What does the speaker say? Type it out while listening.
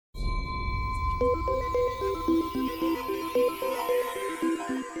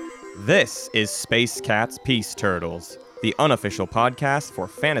This is Space Cats Peace Turtles, the unofficial podcast for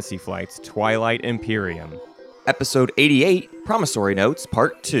Fantasy Flight's Twilight Imperium. Episode 88, Promissory Notes,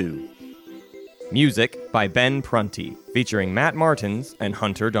 Part 2. Music by Ben Prunty, featuring Matt Martins and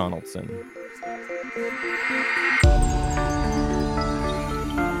Hunter Donaldson.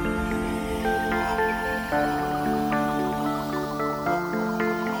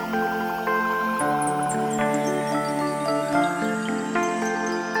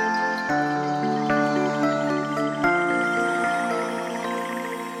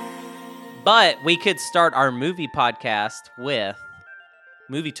 But we could start our movie podcast with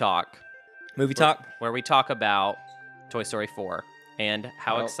Movie Talk. Movie talk? Where we talk about Toy Story 4 and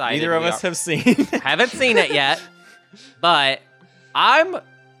how excited neither of we us are. have seen. Haven't seen it yet, but how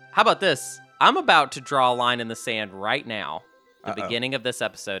about this? I'm about to draw a line in the sand right now, the beginning of this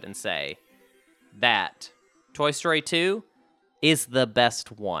episode, and say that Toy Story 2 is the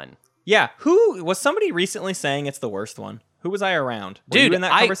best one. Yeah, who was somebody recently saying it's the worst one? Who was I around? Were Dude, you in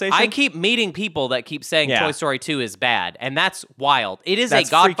that conversation? I keep meeting people that keep saying Yeah. Toy Story 2 is bad, and that's wild. It is That's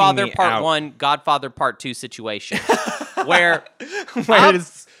a Godfather freaking me Part out. 1, Godfather Part 2 situation, where it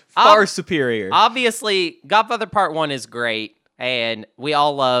is far superior. obviously Godfather Part 1 is great, and we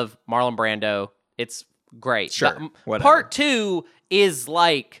all love Marlon Brando. It's great. Sure, But whatever. Part 2 is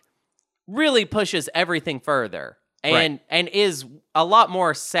like, really pushes everything further, and is a lot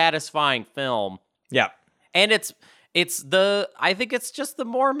more satisfying film. Yeah. And I think it's just the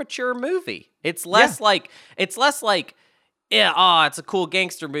more mature movie. It's less like, it's a cool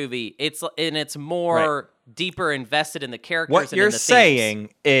gangster movie. It's more deeper invested in the characters. What and you're in the themes.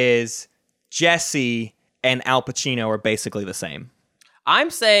 saying is Jesse and Al Pacino are basically the same. I'm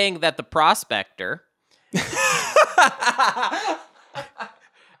saying that the Prospector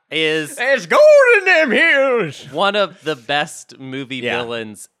is There's gold in them hills. one of the best movie Yeah.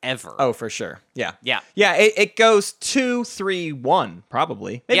 villains ever. Oh, for sure. Yeah. Yeah. Yeah, it goes 2, 3, 1,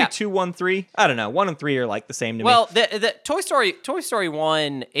 probably. Maybe Yeah. 2, 1, 3. I don't know. 1 and 3 are like the same to me. Well, the Toy Story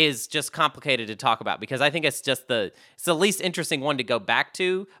 1 is just complicated to talk about because I think it's the least interesting one to go back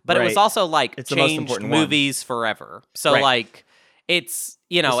to, but it was Right. also like It's the most changed important one. movies forever. So Right. like it's,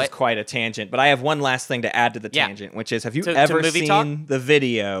 this is quite a tangent, but I have one last thing to add to the Yeah. tangent, which is, have you To ever movie seen talk? the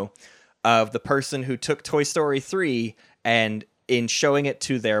video of the person who took Toy Story 3 and in showing it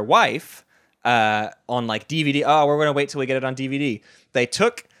to their wife on like DVD, oh, we're going to wait till we get it on DVD. They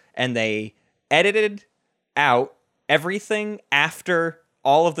took and they edited out everything after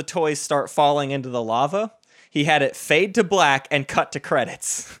all of the toys start falling into the lava. He had it fade to black and cut to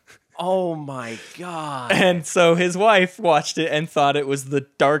credits. oh my God. And so his wife watched it and thought it was the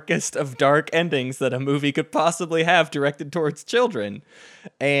darkest of dark endings that a movie could possibly have directed towards children.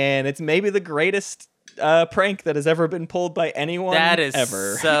 And it's maybe the greatest prank that has ever been pulled by anyone That is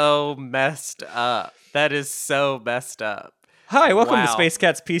ever. so messed up. That is so messed up. Hi, welcome to Wow. Space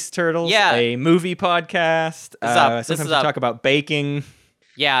Cats Peace Turtles, Yeah. a movie podcast. This is up. This Sometimes is we up. talk about baking.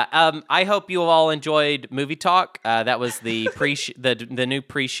 Yeah, I hope you all enjoyed Movie Talk. That was the the new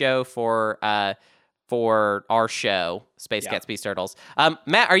pre-show for our show, Space Cats Peace Turtles.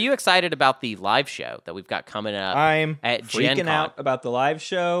 Matt, are you excited about the live show that we've got coming up? I'm at Gen freaking Con? out about the live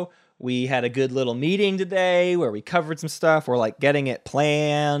show. We had a good little meeting today where we covered some stuff. We're like getting it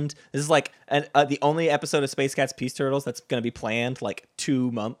planned. This is like the only episode of Space Cats Peace Turtles that's going to be planned like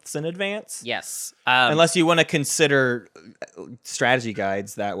 2 months in advance. Yes. Unless you want to consider strategy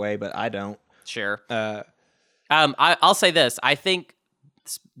guides that way, but I don't. Sure. I'll say this. I think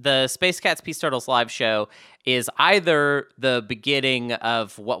the Space Cats Peace Turtles live show is either the beginning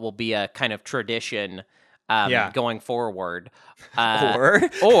of what will be a kind of tradition going forward,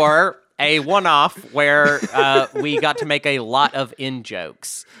 or a one-off where we got to make a lot of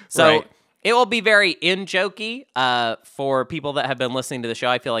in-jokes. So Right. it will be very in-jokey for people that have been listening to the show.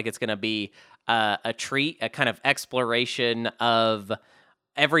 I feel like it's going to be a treat, a kind of exploration of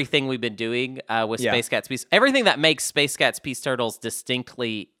everything we've been doing with Space Cats Peace, everything that makes Space Cats Peace Turtles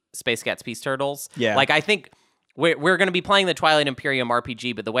distinctly Space Cats Peace Turtles. Yeah. Like, I think we're going to be playing the Twilight Imperium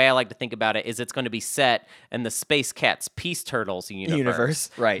RPG, but the way I like to think about it is it's going to be set in the Space Cats Peace Turtles universe.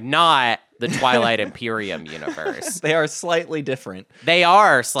 Right. Not the Twilight Imperium universe. They are slightly different. They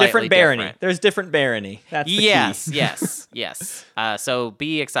are slightly Different barony. different. There's different barony. That's the key. yes. So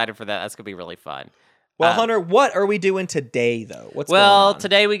be excited for that. That's going to be really fun. Well, Hunter, what are we doing today, though? What's Well, going on?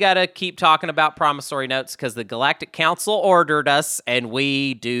 today we got to keep talking about promissory notes because the Galactic Council ordered us, and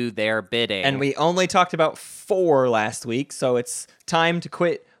we do their bidding. And we only talked about 4 last week, so it's time to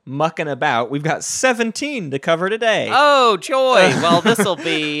quit mucking about. We've got 17 to cover today. Oh, joy. Well, this will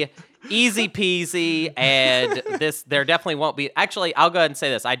be easy peasy, and there definitely won't be. Actually, I'll go ahead and say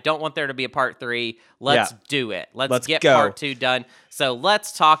this: I don't want there to be a part 3. Let's do it. Let's get go. part 2 done. So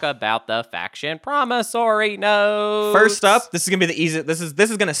let's talk about the faction promissory notes. First up, this is gonna be the easy. This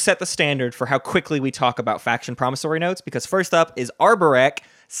is gonna set the standard for how quickly we talk about faction promissory notes. Because first up is Arborek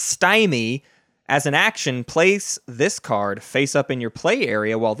Stymie. As an action, place this card face up in your play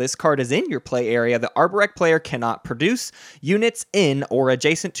area. While this card is in your play area, the Arborek player cannot produce units in or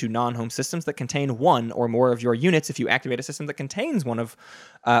adjacent to non-home systems that contain one or more of your units. If you activate a system that contains one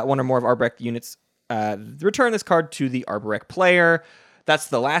or more of Arborek units, return this card to the Arborek player. That's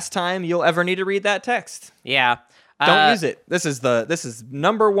the last time you'll ever need to read that text. Yeah. Don't use it. This is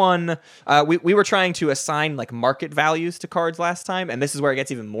number one. We were trying to assign like market values to cards last time, and this is where it gets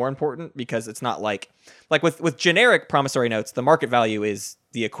even more important because it's not like with generic promissory notes, the market value is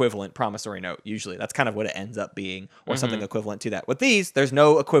the equivalent promissory note. Usually, that's kind of what it ends up being, or something equivalent to that. With these, there's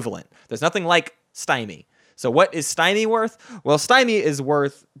no equivalent. There's nothing like Stymie. So what is Stymie worth? Well, Stymie is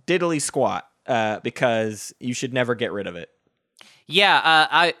worth diddly squat because you should never get rid of it.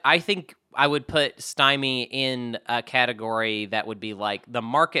 Yeah, I think I would put Stymie in a category that would be like the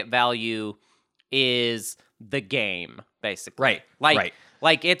market value is the game, basically. Right.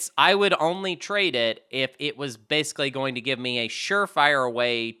 Like I would only trade it if it was basically going to give me a surefire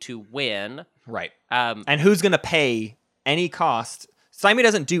way to win. Right. And who's going to pay any cost? Stymie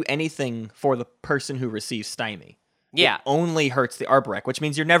doesn't do anything for the person who receives Stymie. Yeah. It only hurts the Arborek, which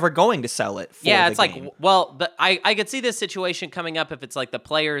means you're never going to sell it for Yeah, the it's game. like, well, I could see this situation coming up if it's like the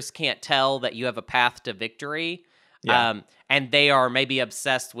players can't tell that you have a path to victory. Yeah. And they are maybe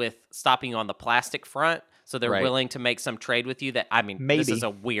obsessed with stopping you on the plastic front. So they're Right. willing to make some trade with you that, I mean, Maybe. this is a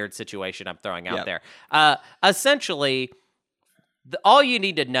weird situation I'm throwing out Yep. there. Essentially, all you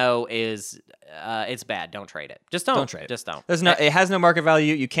need to know is it's bad. Don't trade it. Just don't. Don't trade it. Just don't. It has no market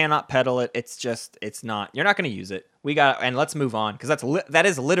value. You cannot peddle it. It's not. You're not going to use it. And let's move on because that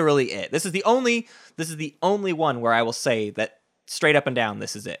is literally it. This is the only one where I will say that straight up and down,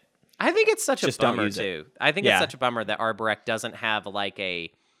 this is it. I think it's such Just a don't bummer use it. too. I think Yeah. it's such a bummer that Arborek doesn't have like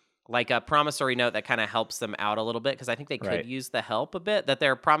a promissory note that kind of helps them out a little bit because I think they could Right. use the help a bit. That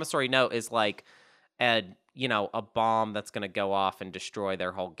their promissory note is like a bomb that's going to go off and destroy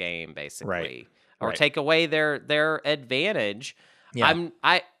their whole game basically, Right. or Right. take away their advantage. Yeah.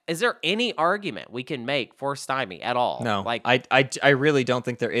 Is there any argument we can make for Stymie at all? No, like I really don't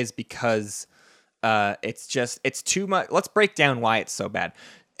think there is because it's too much. Let's break down why it's so bad.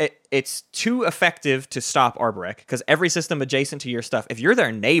 It's too effective to stop Arborek because every system adjacent to your stuff, if you're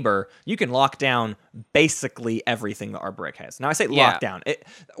their neighbor, you can lock down basically everything the Arborek has. Now I say lock down.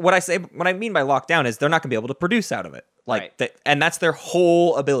 What I mean by lock down is they're not going to be able to produce out of it. And that's their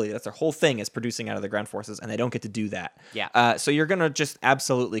whole ability. That's their whole thing is producing out of the ground forces, and they don't get to do that. Yeah. So you're gonna just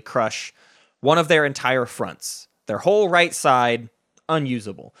absolutely crush one of their entire fronts. Their whole right side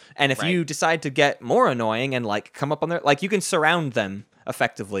unusable. And if you decide to get more annoying and like come up on their you can surround them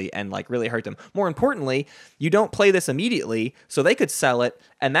effectively and like really hurt them. More importantly, you don't play this immediately, so they could sell it,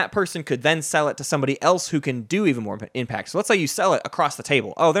 and that person could then sell it to somebody else who can do even more impact. So let's say you sell it across the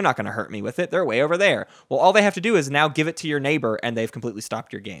table. Oh, they're not going to hurt me with it. They're way over there. Well, all they have to do is now give it to your neighbor, and they've completely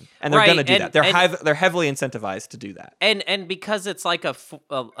stopped your game. And they're going to do that. They're heavily incentivized to do that. And because it's like a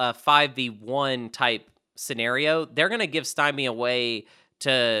 5v1 type scenario, they're going to give Stymie away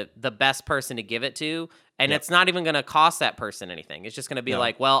to the best person to give it to. And it's not even going to cost that person anything. It's just going to be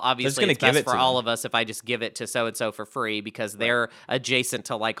like, well, obviously it's best for all of us if I just give it to so-and-so for free because they're adjacent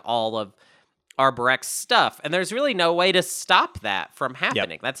to like all of Arborek's stuff. And there's really no way to stop that from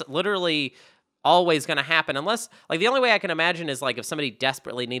happening. That's literally always going to happen unless like the only way I can imagine is like if somebody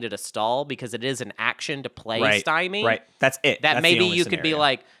desperately needed a stall because it is an action to play Stymie. Right. That's it. That That's maybe you scenario. could be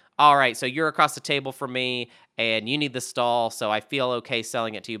like, all right, so you're across the table from me and you need the stall, so I feel okay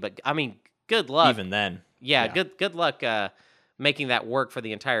selling it to you. But I mean, good luck. Even then. Yeah, good luck making that work for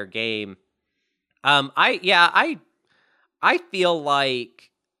the entire game. I feel like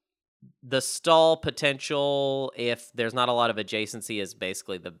the stall potential, if there's not a lot of adjacency, is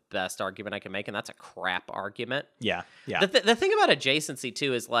basically the best argument I can make, and that's a crap argument. Yeah. The thing about adjacency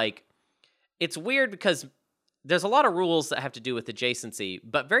too is like it's weird because there's a lot of rules that have to do with adjacency,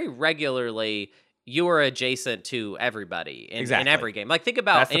 but very regularly you are adjacent to everybody in every game. Like think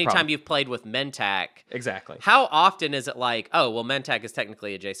about anytime you've played with Mentak. Exactly. How often is it like, oh, well, Mentak is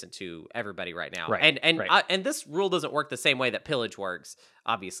technically adjacent to everybody right now. Right. And this rule doesn't work the same way that Pillage works,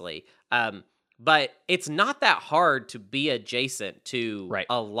 obviously. But it's not that hard to be adjacent to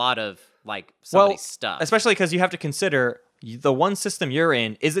a lot of like somebody's stuff. Especially because you have to consider the one system you're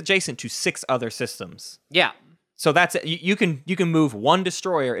in is adjacent to 6 other systems. Yeah. So that's it. You can move one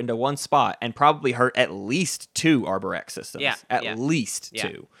destroyer into one spot and probably hurt at least 2 Arborex systems. Yeah, At least yeah.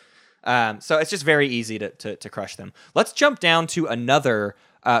 2. So it's just very easy to crush them. Let's jump down to another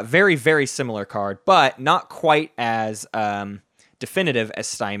very, very similar card, but not quite as definitive as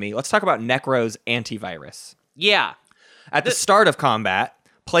Stymie. Let's talk about Necro's Antivirus. Yeah. At the start of combat,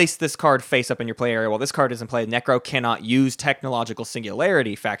 place this card face up in your play area. While this card is in play, Necro cannot use Technological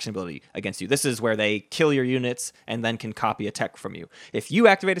Singularity faction ability against you. This is where they kill your units and then can copy a tech from you. If you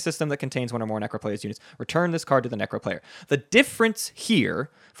activate a system that contains one or more Necro players' units, return this card to the Necro player. The difference here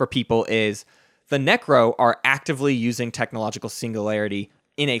for people is the Necro are actively using Technological Singularity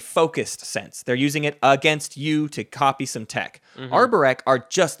in a focused sense. They're using it against you to copy some tech. Arborec are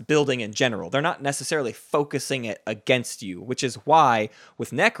just building in general. They're not necessarily focusing it against you, which is why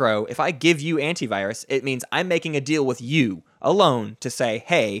with Necro, if I give you antivirus, it means I'm making a deal with you alone to say,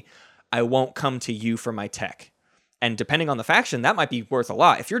 hey, I won't come to you for my tech. And depending on the faction, that might be worth a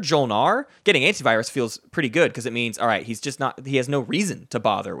lot. If you're Jolnar, getting antivirus feels pretty good because it means, all right, he has no reason to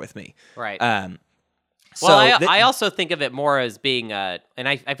bother with me. Right. So I also think of it more as being and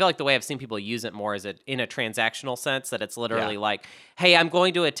I feel like the way I've seen people use it more is in a transactional sense, that it's literally like, hey, I'm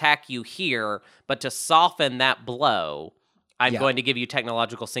going to attack you here, but to soften that blow, I'm going to give you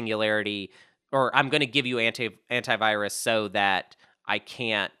Technological Singularity, or I'm going to give you antivirus so that I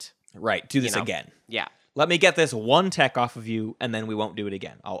can't do this again. Yeah. Let me get this one tech off of you, and then we won't do it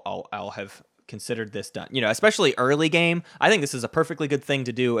again. I'll have considered this done. Especially early game, I think this is a perfectly good thing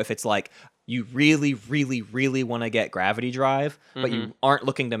to do if it's like you really, really, really want to get Gravity Drive, but you aren't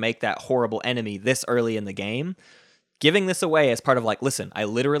looking to make that horrible enemy this early in the game. Giving this away as part of like, listen, I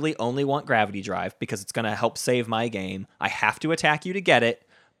literally only want Gravity Drive because it's going to help save my game. I have to attack you to get it,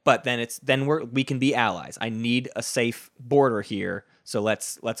 but then we can be allies. I need a safe border here, so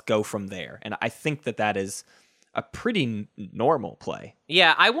let's go from there. And I think that is a pretty normal play.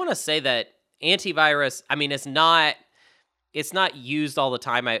 Yeah, I want to say that antivirus, I mean, it's not used all the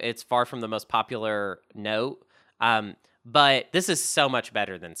time. It's far from the most popular note. But this is so much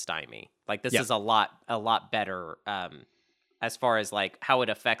better than Stymie. Like this is a lot better as far as like how it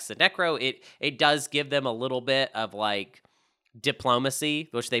affects the Necro. It does give them a little bit of like diplomacy,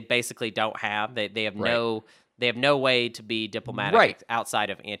 which they basically don't have. They have no way to be diplomatic outside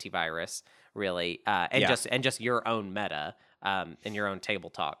of antivirus, really, and just your own meta and your own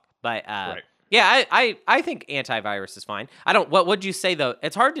table talk. But yeah, I think antivirus is fine. What would you say though?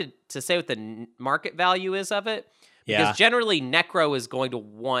 It's hard to say what the market value is of it, because generally Necro is going to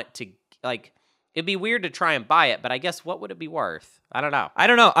want to like. It'd be weird to try and buy it, but I guess what would it be worth? I don't know.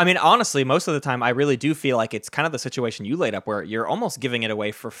 I mean, honestly, most of the time, I really do feel like it's kind of the situation you laid up where you're almost giving it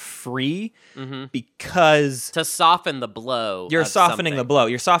away for free because to soften the blow. You're softening the blow.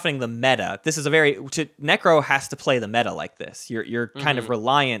 You're softening the meta. This is Necro has to play the meta like this. You're kind of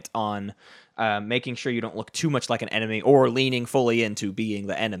reliant on making sure you don't look too much like an enemy or leaning fully into being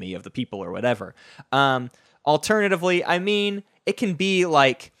the enemy of the people or whatever. Alternatively, I mean, it can be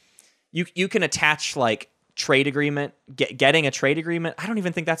like you can attach like trade agreement, getting a trade agreement. I don't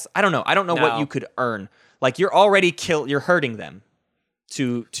even think that's. I don't know what you could earn. Like you're already you're hurting them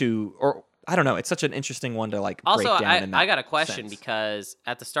or I don't know. It's such an interesting one to like also, break down. I got a question because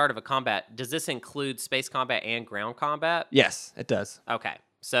at the start of a combat, does this include space combat and ground combat? Yes, it does. Okay.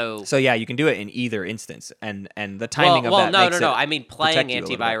 So yeah, you can do it in either instance, and the timing of that. No. I mean, playing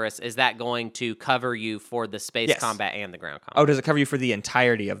antivirus, is that going to cover you for the space combat and the ground combat? Oh, does it cover you for the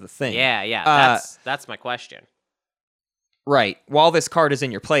entirety of the thing? Yeah. That's my question. Right. While this card is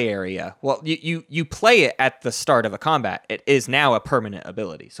in your play area, well, you play it at the start of a combat. It is now a permanent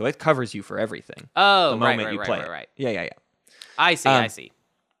ability, so it covers you for everything. Oh, the moment you play it. Yeah. I see.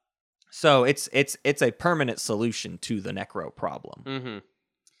 So it's a permanent solution to the Necro problem. Mm-hmm.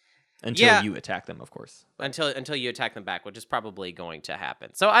 Until you attack them, of course. Until you attack them back, which is probably going to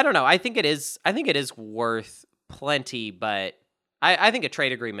happen. So I don't know. I think it is worth plenty, but I think a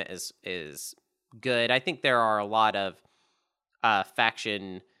trade agreement is good. I think there are a lot of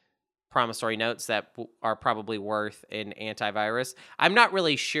faction promissory notes that are probably worth an antivirus. I'm not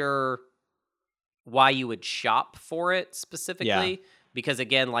really sure why you would shop for it specifically. Because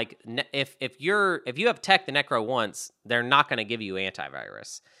again, like if you have tech the Necro once, they're not going to give you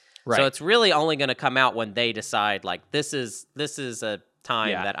antivirus. Right. So it's really only going to come out when they decide, like, this is a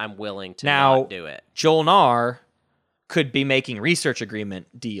time that I'm willing to not do it. Jolnar could be making research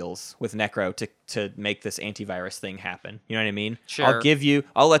agreement deals with Necro to make this antivirus thing happen. You know what I mean? Sure.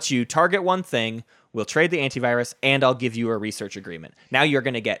 I'll let you target one thing, we'll trade the antivirus, and I'll give you a research agreement. Now you're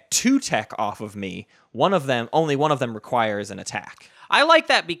going to get 2 tech off of me. Only one of them requires an attack. I like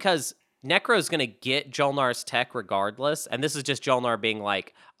that because Necro's going to get Jolnar's tech regardless, and this is just Jolnar being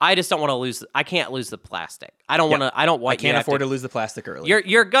like, I just don't want to lose. I can't lose the plastic. I don't want to. I don't want. I can't afford to lose the plastic early.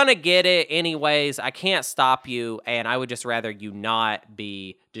 You're gonna get it anyways. I can't stop you, and I would just rather you not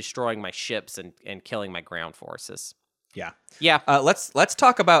be destroying my ships and killing my ground forces. Yeah. Let's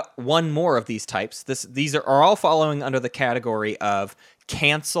talk about one more of these types. These are all following under the category of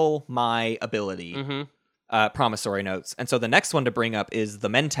cancel my ability. Promissory notes. And so the next one to bring up is the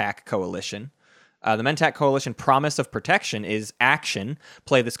Mentak Coalition. The Mentak Coalition Promise of Protection is action.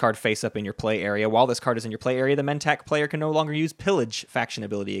 Play this card face up in your play area. While this card is in your play area, the Mentak player can no longer use Pillage faction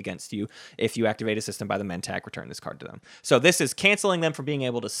ability against you. If you activate a system by the Mentak, return this card to them. So this is canceling them from being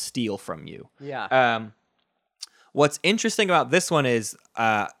able to steal from you. Yeah. What's interesting about this one is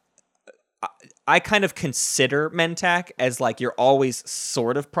I kind of consider Mentak as like you're always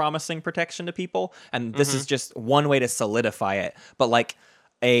sort of promising protection to people, and this is just one way to solidify it. But like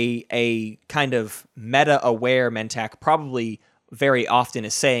a kind of meta-aware Mentak probably very often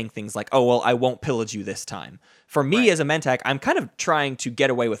is saying things like, oh, well, I won't pillage you this time. For me as a Mentak, I'm kind of trying to get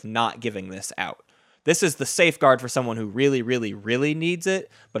away with not giving this out. This is the safeguard for someone who really, really, really needs it,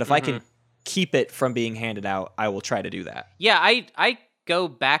 but if I can keep it from being handed out, I will try to do that. Yeah, I go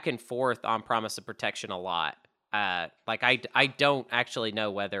back and forth on Promise of Protection a lot. Like I don't actually know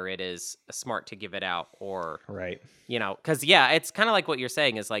whether it is smart to give it out or you know, because it's kind of like what you're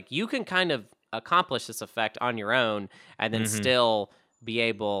saying is like you can kind of accomplish this effect on your own and then still be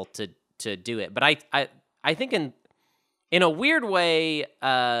able to do it. But I think in a weird way,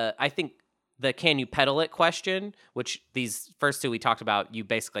 I think the can you pedal it question, which these first two we talked about, you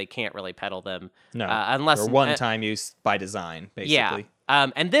basically can't really pedal them. No, unless or one-time use by design, basically. Yeah.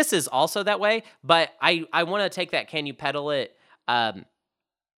 And this is also that way, but I want to take that can you pedal it.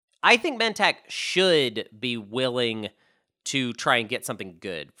 I think Mentak should be willing to try and get something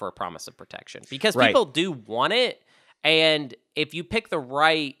good for a Promise of Protection because people do want it, and if you pick the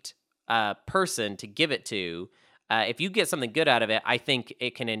right person to give it to, if you get something good out of it, I think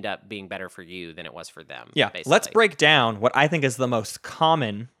it can end up being better for you than it was for them. Yeah, basically. Let's break down what I think is the most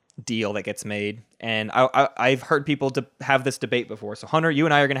common deal that gets made. And I've heard people have this debate before. So Hunter, you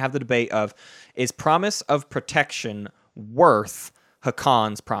and I are going to have the debate of, is Promise of Protection worth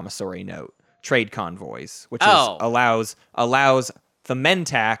Hakon's promissory note, trade convoys, which allows the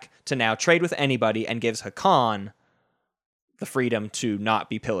Mentak to now trade with anybody and gives Hakon the freedom to not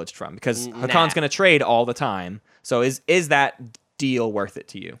be pillaged from, because Hakon's going to trade all the time. So is that deal worth it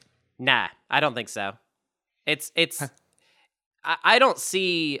to you? Nah, I don't think so. It's I don't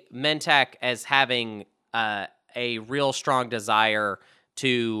see Mentak as having a real strong desire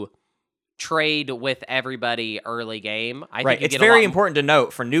to trade with everybody early game. I think it's very important to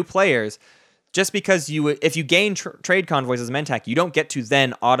note for new players, just because if you gain trade convoys as Mentak, you don't get to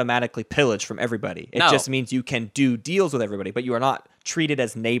then automatically pillage from everybody. It just means you can do deals with everybody, but you are not treated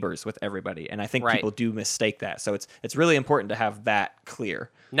as neighbors with everybody. And I think people do mistake that. So it's really important to have that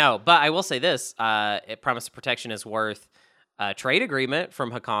clear. No, but I will say this: Promise of Protection is worth a trade agreement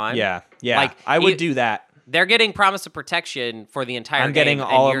from Hakon. Yeah. Like, I would do that. They're getting Promise of Protection for the entire game. I'm getting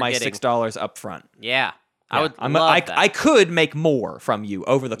all of my $6 up front. Yeah. I would love that. I could make more from you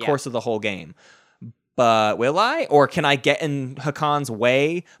over the course of the whole game. But will I? Or can I get in Hakon's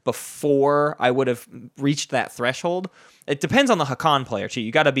way before I would have reached that threshold? It depends on the Hakon player, too.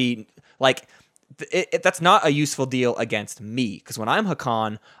 You got to be, like, that's not a useful deal against me. Because when I'm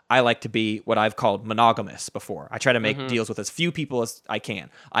Hakon, I like to be what I've called monogamous before. I try to make deals with as few people as I can.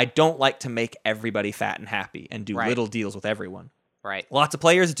 I don't like to make everybody fat and happy and do little deals with everyone. Right. Lots of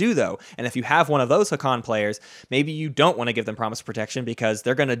players do, though. And if you have one of those Hakon players, maybe you don't want to give them Promise of Protection because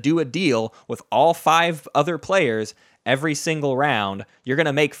they're going to do a deal with all 5 other players every single round. You're going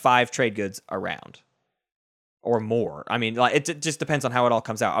to make 5 trade goods a round or more. I mean, like, it just depends on how it all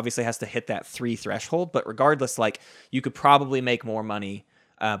comes out. Obviously, it has to hit that 3 threshold. But regardless, like, you could probably make more money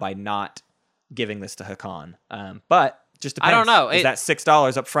by not giving this to Hakon. But just depends. I don't know. Is that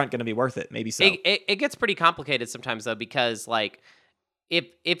 $6 up front going to be worth it? Maybe so. It gets pretty complicated sometimes, though, because, like,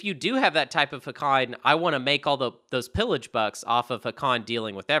 if you do have that type of Hakon, I want to make all those pillage bucks off of Hakon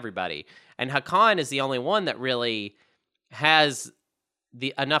dealing with everybody. And Hakon is the only one that really has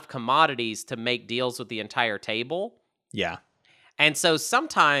enough commodities to make deals with the entire table. Yeah. And so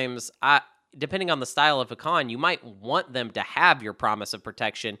sometimes, depending on the style of Hakon, you might want them to have your Promise of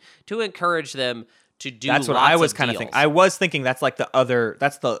Protection to encourage them to do. That's what I was kind of thinking. I was thinking that's like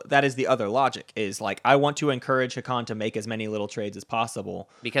that is the other logic, is like I want to encourage Hakon to make as many little trades as possible,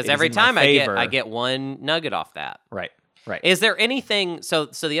 because every time I get one nugget off that. Right. Is there anything? So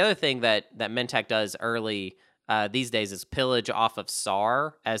the other thing that Mentak does early these days is pillage off of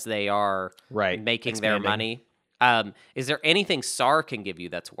SAR as they are making their money. Is there anything SAR can give you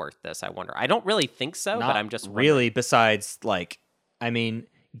that's worth this, I wonder? I don't really think so, but I'm just wondering. Really, besides, like, I mean,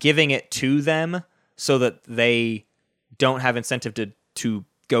 giving it to them so that they don't have incentive to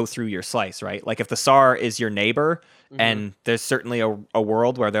go through your slice, right? Like, if the SAR is your neighbor, and there's certainly a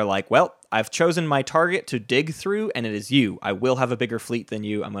world where they're like, well, I've chosen my target to dig through, and it is you. I will have a bigger fleet than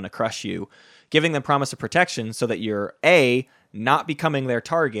you. I'm going to crush you. Giving them promise of protection so that you're, A, not becoming their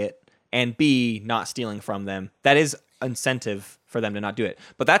target, and B, not stealing from them. That is incentive for them to not do it.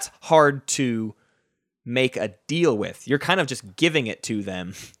 But that's hard to make a deal with. You're kind of just giving it to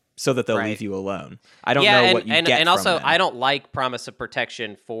them so that they'll leave you alone. I don't know what you get and also, from them. I don't like promise of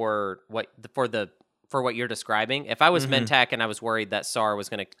protection for what you're describing. If I was Mentak and I was worried that SAR was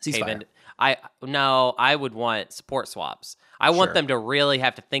going to cave in, I would want support swaps. I want them to really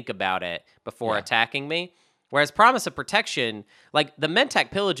have to think about it before attacking me. Whereas promise of protection, like the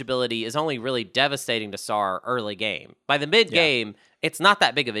Mentak pillage ability is only really devastating to SAR early game. By the mid game, it's not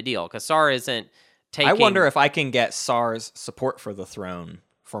that big of a deal because SAR isn't taking... I wonder if I can get SAR's support for the throne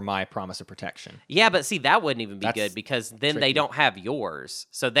for my promise of protection. Yeah, but see, that wouldn't even be good because then they don't have yours.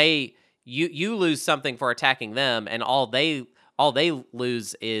 So you lose something for attacking them, and all they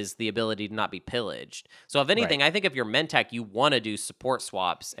lose is the ability to not be pillaged. So if anything, I think if you're Mentak, you want to do support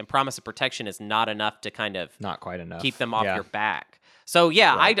swaps, and promise of protection is not enough to kind of not quite enough keep them off your back. So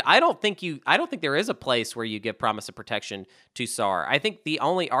I don't think there is a place where you give promise of protection to SAR. I think the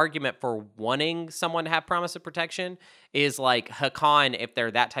only argument for wanting someone to have promise of protection is like Hakan if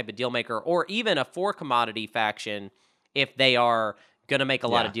they're that type of deal maker, or even a 4 commodity faction if they are going to make a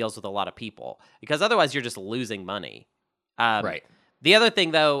lot of deals with a lot of people, because otherwise you're just losing money. Right. The other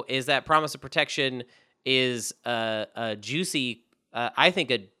thing, though, is that promise of protection is a juicy, I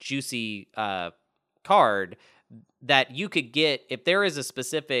think a juicy card that you could get if there is a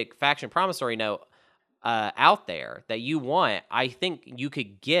specific faction promissory note out there that you want. I think you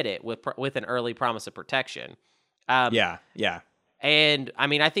could get it with an early promise of protection. Yeah. And I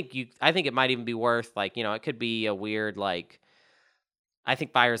mean, I think it might even be worth, like, you know, it could be a weird, like, I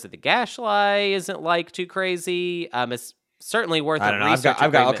think Fires of the Gashly isn't like too crazy. It's certainly worth. I don't know. I've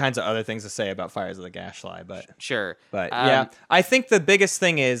got all kinds of other things to say about Fires of the Gashly, but sure. But yeah, I think the biggest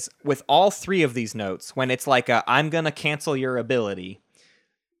thing is with all 3 of these notes, when it's like I'm gonna cancel your ability,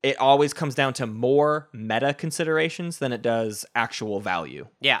 it always comes down to more meta considerations than it does actual value.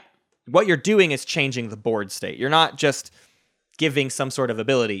 Yeah. What you're doing is changing the board state. You're not just giving some sort of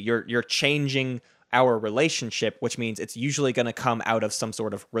ability. You're changing our relationship, which means it's usually going to come out of some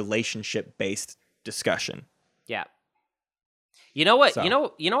sort of relationship-based discussion. Yeah. You know what? So. You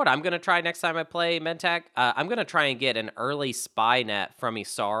know what I'm going to try next time I play Mentak? I'm going to try and get an early spy net from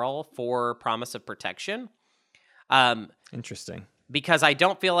Yssaril for promise of protection. Interesting. Because I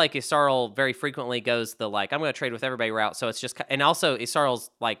don't feel like Yssaril very frequently goes the, like, I'm going to trade with everybody route. So it's just, and also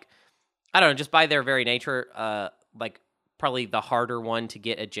Yssaril's, like, I don't know, just by their very nature, like, probably the harder one to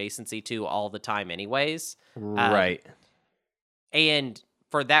get adjacency to all the time anyways. Right. And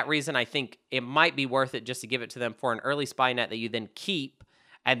for that reason, I think it might be worth it just to give it to them for an early spy net that you then keep,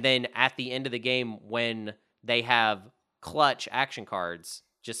 and then at the end of the game when they have clutch action cards,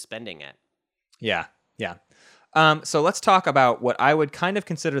 just spending it. Yeah. So let's talk about what I would kind of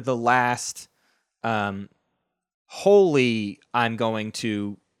consider the last wholly I'm going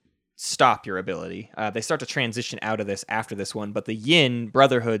to stop your ability. They start to transition out of this after this one, but the Yin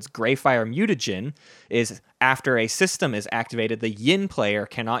Brotherhood's Greyfire Mutagen is after a system is activated, the Yin player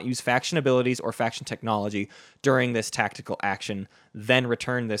cannot use faction abilities or faction technology during this tactical action, then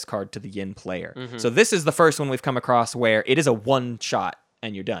return this card to the Yin player. Mm-hmm. So this is the first one we've come across where it is a one shot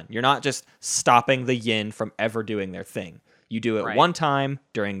and you're done. You're not just stopping the Yin from ever doing their thing. You do it one time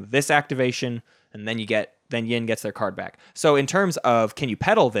during this activation, and then Yin gets their card back. So in terms of can you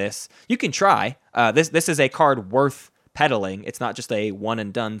peddle this, you can try. This is a card worth peddling. It's not just a one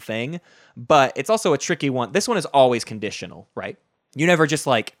and done thing, but it's also a tricky one. This one is always conditional, right? You never just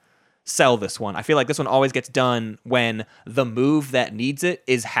like sell this one. I feel like this one always gets done when the move that needs it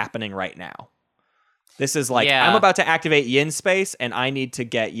is happening right now. This is like, I'm about to activate Yin space, and I need to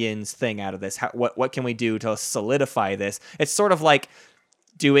get Yin's thing out of this. What can we do to solidify this? It's sort of like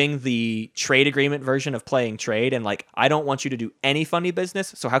doing the trade agreement version of playing trade, and like, I don't want you to do any funny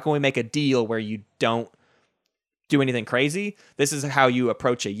business, so how can we make a deal where you don't do anything crazy? This is how you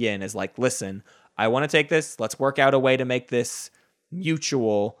approach a Yin, is like, listen, I want to take this, let's work out a way to make this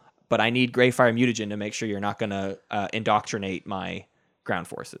mutual, but I need Greyfire Mutagen to make sure you're not going to indoctrinate my ground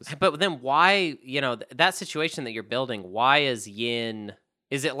forces. But then why, that situation that you're building, why is Yin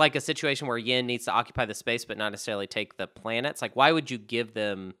Is it like a situation where Yin needs to occupy the space but not necessarily take the planets? Like, why would you give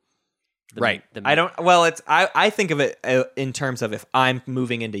them right. I think of it in terms of if I'm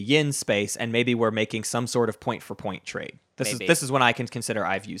moving into Yin space and maybe we're making some sort of point for point trade. This is when I can consider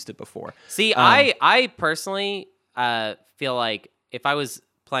I've used it before. See, I personally feel like if I was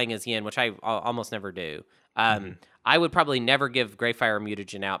playing as Yin, which I almost never do, I would probably never give Greyfire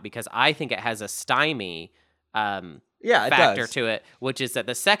Mutagen out because I think it has a stymie factor to it, which is that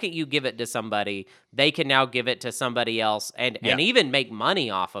the second you give it to somebody, they can now give it to somebody else and even make money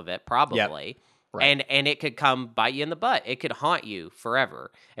off of it, probably. Yep. Right. And it could come bite you in the butt. It could haunt you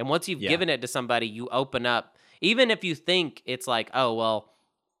forever. And once you've given it to somebody, you open up, even if you think it's like, oh, well,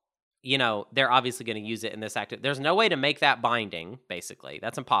 you know, they're obviously going to use it in this act. There's no way to make that binding, basically.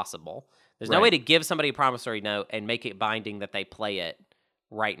 That's impossible. There's no way to give somebody a promissory note and make it binding that they play it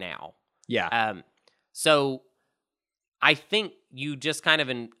right now. Yeah. So I think you just kind of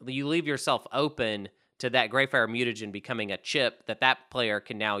you leave yourself open to that Greyfire Mutagen becoming a chip that player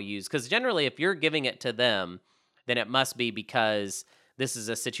can now use. Because generally, if you're giving it to them, then it must be because this is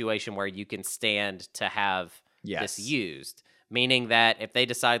a situation where you can stand to have this used. Meaning that if they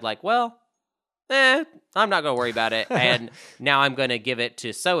decide like, well, I'm not going to worry about it, and now I'm going to give it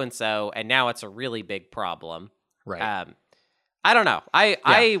to so-and-so, and now it's a really big problem. Right. I don't know.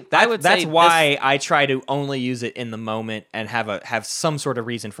 I would that's say why I try to only use it in the moment and have some sort of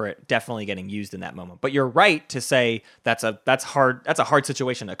reason for it definitely getting used in that moment. But you're right to say that's a hard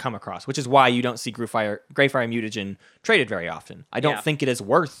situation to come across, which is why you don't see Greyfire Mutagen traded very often. I don't think it is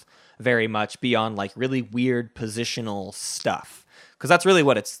worth very much beyond like really weird positional stuff, because that's really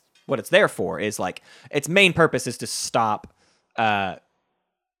what it's there for. Is like its main purpose is to stop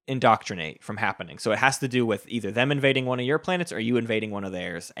indoctrinate from happening. So it has to do with either them invading one of your planets or you invading one of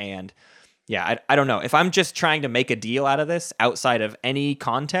theirs. And yeah, I don't know. If I'm just trying to make a deal out of this outside of any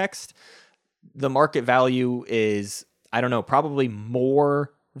context, the market value is, I don't know, probably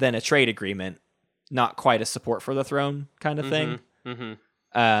more than a trade agreement, not quite a support for the throne kind of thing.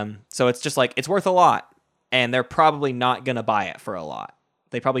 So it's just like, it's worth a lot, and they're probably not going to buy it for a lot.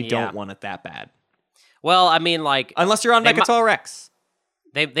 They probably don't want it that bad. Well, I mean, like... Unless you're on Mechatol Rex.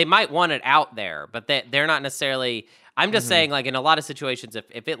 They might want it out there, but they're not necessarily... I'm just saying, like, in a lot of situations,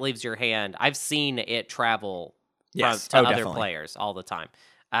 if it leaves your hand, I've seen it travel to other players all the time.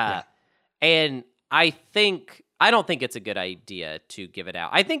 And I don't think it's a good idea to give it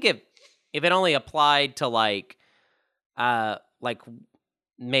out. I think if it only applied to, like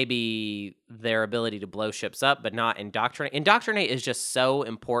maybe their ability to blow ships up, but not indoctrinate. Indoctrinate is just so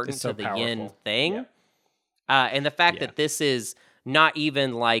important to the Yin thing. Yeah. And the fact that this is not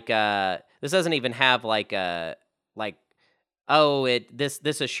even like this doesn't even have like this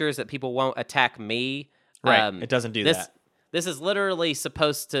assures that people won't attack me. Right. It doesn't do that. This is literally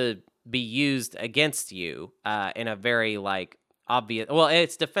supposed to be used against you in a very like obvious. Well,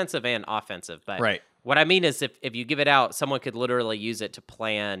 it's defensive and offensive, but what I mean is if you give it out, someone could literally use it to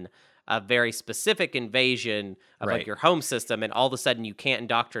plan a very specific invasion of like your home system, and all of a sudden you can't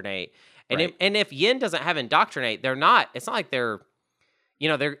indoctrinate. And if Yin doesn't have indoctrinate, it's not like their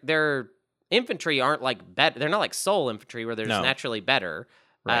infantry aren't like better. They're not like soul infantry where they're just naturally better.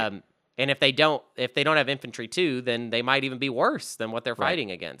 Right. And if they don't have infantry too, then they might even be worse than what they're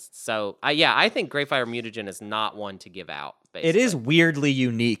fighting against. So I think Greyfire Mutagen is not one to give out. Basically. It is weirdly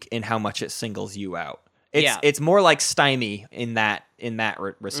unique in how much it singles you out. It's more like Stymie in that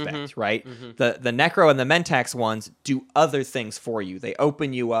respect, right? Mm-hmm. The Necro and the Mentax ones do other things for you. They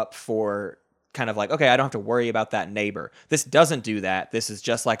open you up for kind of like, okay, I don't have to worry about that neighbor. This doesn't do that. This is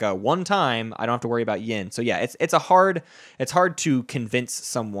just like a one time. I don't have to worry about Yin. So yeah, it's hard to convince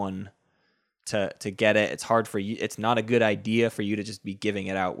someone to get it. It's hard for you. It's not a good idea for you to just be giving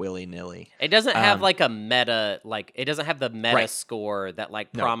it out willy-nilly. It doesn't have like a meta, like it doesn't have the meta score that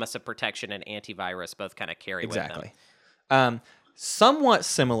like Promise of Protection and Antivirus both kind of carry with them. Somewhat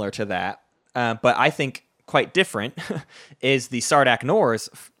similar to that, but I think quite different is the Sardak Nor's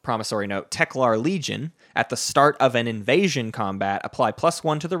promissory note, Teklar Legion. At the start of an invasion combat, apply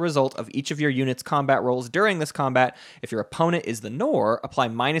 +1 to the result of each of your unit's combat rolls during this combat. If your opponent is the Nor, apply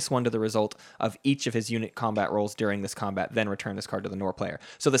 -1 to the result of each of his unit combat rolls during this combat, then return this card to the Nor player.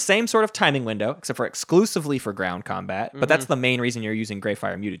 So the same sort of timing window, except for exclusively for ground combat, but that's the main reason you're using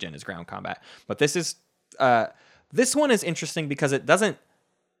Greyfire Mutagen is ground combat. But this one is interesting because it doesn't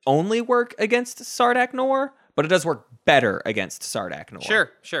only work against Sardak Nor, but it does work better against Sardak Nor.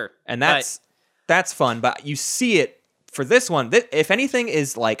 Sure. And that's fun, but you see it for this one. If anything,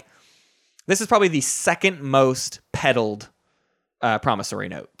 is like this is probably the second most peddled promissory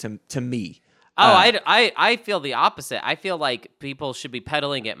note to me. I feel the opposite. I feel like people should be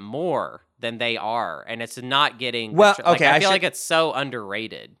peddling it more than they are, and it's not getting. Well, like, okay, I feel like it's so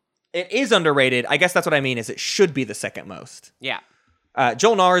underrated. It is underrated. I guess that's what I mean. Is it should be the second most. Yeah.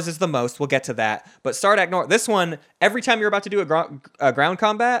 Jol-Nar's is the most. We'll get to that. But Sardak Nor, this one, every time you're about to do a ground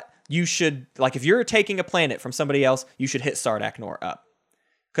combat, you should, like, if you're taking a planet from somebody else, you should hit Sardak Nor up.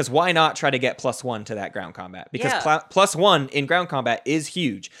 Because why not try to get +1 to that ground combat? Because +1 in ground combat is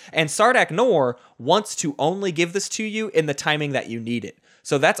huge. And Sardak Nor wants to only give this to you in the timing that you need it.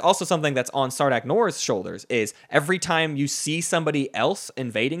 So that's also something that's on Sardak Nor's shoulders, is every time you see somebody else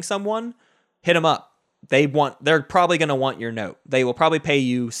invading someone, hit them up. They're probably going to want your note. They will probably pay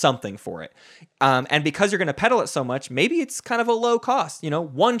you something for it. And because you're going to peddle it so much, maybe it's kind of a low cost.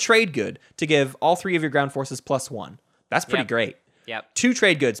 1 trade good to give all 3 of your ground forces +1. That's pretty great. Yep. 2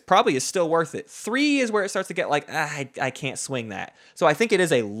 trade goods probably is still worth it. 3 is where it starts to get like, I can't swing that. So I think it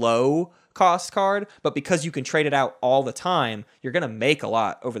is a low cost card, but because you can trade it out all the time, you're going to make a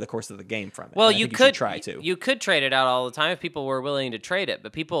lot over the course of the game from it. Well, you could try to. You could trade it out all the time if people were willing to trade it,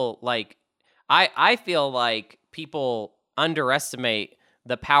 but people like, I feel like people underestimate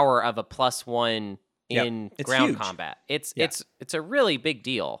the power of a +1 in ground huge. Combat. It's a really big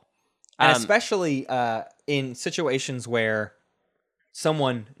deal. And especially in situations where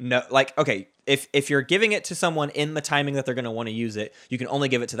someone if you're giving it to someone in the timing that they're going to want to use it, you can only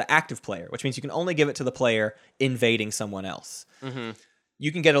give it to the active player, which means you can only give it to the player invading someone else. Mm-hmm.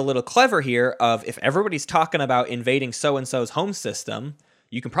 You can get a little clever here of if everybody's talking about invading so-and-so's home system,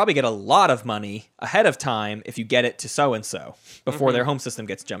 you can probably get a lot of money ahead of time if you get it to so-and-so before their home system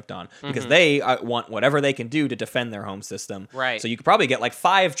gets jumped on, because they want whatever they can do to defend their home system. Right. So you could probably get like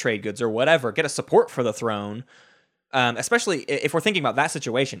 5 trade goods or whatever, get a support for the throne. Especially if we're thinking about that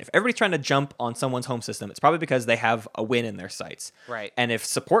situation. If everybody's trying to jump on someone's home system, it's probably because they have a win in their sights. Right. And if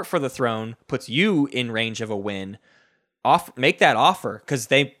support for the throne puts you in range of a win, make that offer, because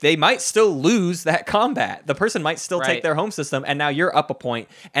they might still lose that combat. The person might still take their home system, and now you're up a point.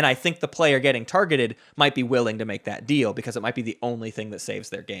 And I think the player getting targeted might be willing to make that deal because it might be the only thing that saves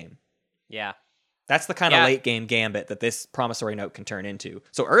their game. Yeah. That's the kind of late game gambit that this promissory note can turn into.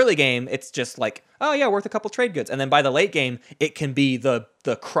 So early game, it's just like, oh yeah, worth a couple trade goods. And then by the late game, it can be the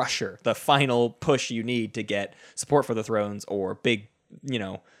crusher, the final push you need to get support for the thrones or big,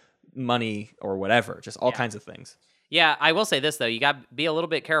 money or whatever, just all kinds of things. Yeah, I will say this though, you got to be a little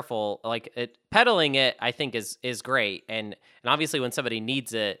bit careful. Like peddling it, I think is great, and obviously when somebody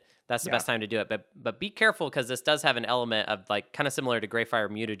needs it, that's the best time to do it. But be careful, because this does have an element of like kind of similar to Greyfire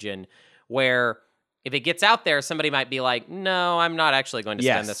Mutagen, where if it gets out there, somebody might be like, no, I'm not actually going to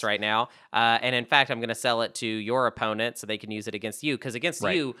spend this right now. And in fact, I'm going to sell it to your opponent so they can use it against you. Because against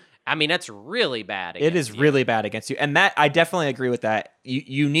you, I mean, that's really bad against you. It is really bad against you. And that, I definitely agree with that.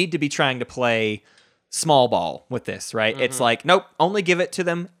 You need to be trying to play small ball with this, right? It's like, nope, only give it to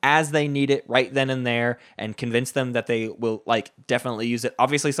them as they need it right then and there, and convince them that they will definitely use it.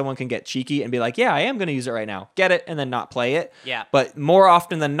 Obviously, someone can get cheeky and be like, yeah, I am going to use it right now. Get it, and then not play it. Yeah. But more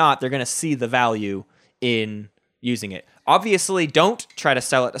often than not, they're going to see the value in using it. Obviously, don't try to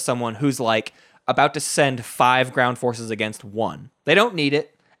sell it to someone who's about to send 5 ground forces against 1. They don't need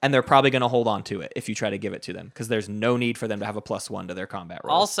it, and they're probably going to hold on to it if you try to give it to them, because there's no need for them to have a +1 to their combat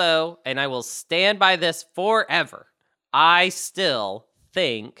rolls. Also, and I will stand by this forever, I still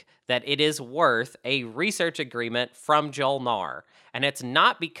think that it is worth a research agreement from Jol-Nar. And it's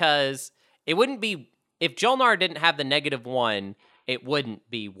not because it wouldn't be, if Jol-Nar didn't have the -1, it wouldn't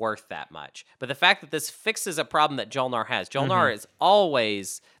be worth that much. But the fact that this fixes a problem that Jol-Nar has, Jol-Nar is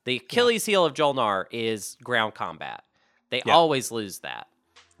always, the Achilles heel of Jol-Nar is ground combat. They always lose that.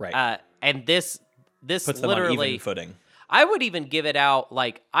 Right. And this puts literally them on even footing. I would even give it out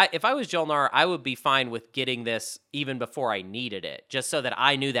if I was Jol-Nar, I would be fine with getting this even before I needed it, just so that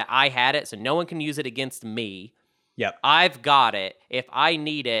I knew that I had it, so no one can use it against me. Yep. I've got it. If I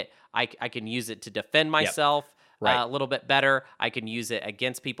need it, I can use it to defend myself a little bit better. I can use it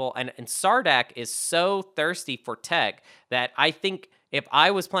against people. And Sardak is so thirsty for tech that I think if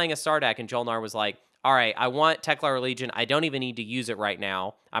I was playing a Sardak and Jol-Nar was like, all right, I want Teklar Legion. I don't even need to use it right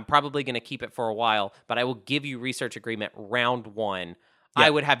now. I'm probably going to keep it for a while, but I will give you research agreement round 1. Yep. I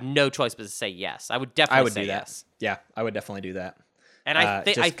would have no choice but to say yes. I would definitely say yes. Yeah, I would definitely do that. And I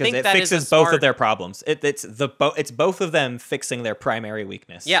think it that fixes both of their problems. It's both of them fixing their primary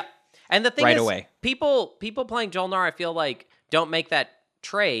weakness. Yeah, and the thing right is, away. people playing Jol-Nar, I feel like, don't make that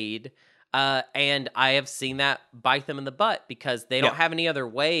trade. And I have seen that bite them in the butt, because they don't have any other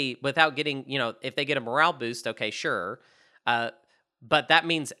way without getting, if they get a morale boost, okay, sure. But that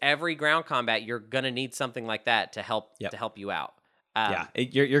means every ground combat, you're going to need something like that to help you out.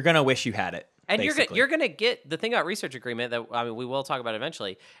 You're going to wish you had it. And basically. you're gonna get the thing about research agreement that we will talk about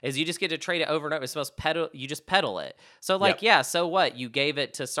eventually is you just get to trade it over and over. It's supposed you just pedal it. So like Yep. so what? You gave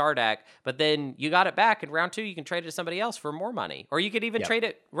it to Sardak, but then you got it back in round 2. You can trade it to somebody else for more money, or you could even trade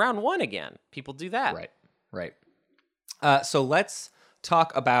it round 1 again. People do that. Right. So let's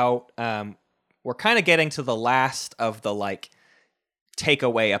talk about. We're kind of getting to the last of the like take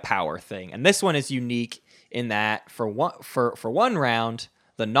away a power thing, and this one is unique in that for one round,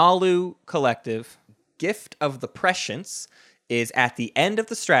 the Naalu Collective Gift of the Prescience is at the end of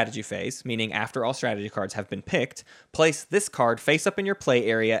the strategy phase, meaning after all strategy cards have been picked. Place this card face up in your play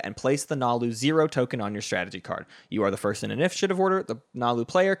area and place the Naalu 0 token on your strategy card. You are the first in initiative order. The Naalu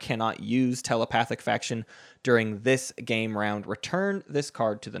player cannot use Telepathic Faction during this game round. Return this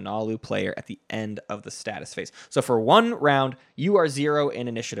card to the Naalu player at the end of the status phase. So for one round, you are 0 in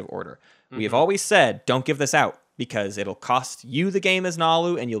initiative order. We have always said, don't give this out, because it'll cost you the game as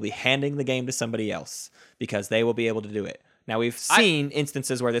Naalu, and you'll be handing the game to somebody else, because they will be able to do it. Now, we've seen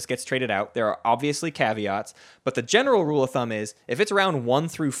instances where this gets traded out. There are obviously caveats, but the general rule of thumb is, if it's round 1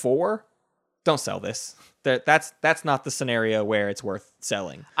 through 4, don't sell this. That's not the scenario where it's worth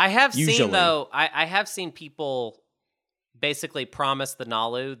selling. I have usually. seen, though, I have seen people basically promise the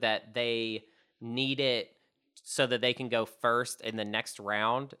Naalu that they need it so that they can go first in the next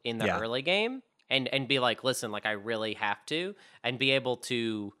round in the early game, and be like, listen, like, I really have to, and be able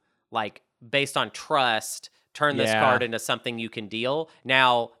to, like, based on trust, turn this card into something you can deal.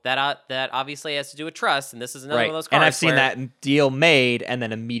 Now, that obviously has to do with trust, and this is another one of those cards. And I've seen that deal made and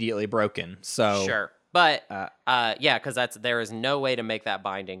then immediately broken. So sure. But because there is no way to make that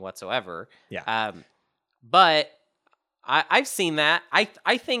binding whatsoever. Yeah. But I've seen that.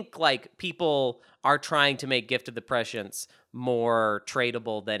 I think like people are trying to make Gift of the Prescience more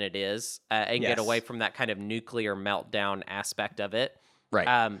tradable than it is, and get away from that kind of nuclear meltdown aspect of it.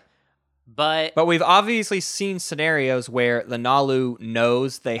 Right. But we've obviously seen scenarios where the Naalu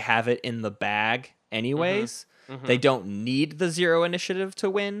knows they have it in the bag anyways. They don't need the 0 initiative to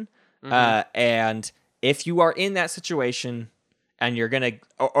win. And if you are in that situation and you're going to,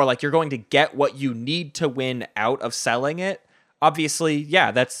 or like you're going to get what you need to win out of selling it, obviously,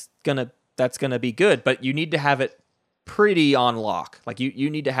 that's going to be good, but you need to have it pretty on lock. Like you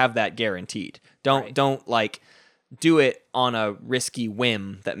need to have that guaranteed. Don't like do it on a risky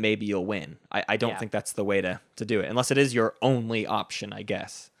whim that maybe you'll win. I don't think that's the way to do it, unless it is your only option, I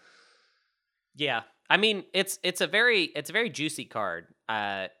guess. Yeah. I mean, it's a very juicy card.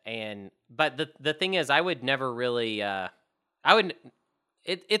 But the thing is, I would never really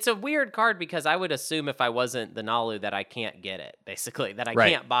it's a weird card, because I would assume if I wasn't the Naalu that I can't get it, basically, that I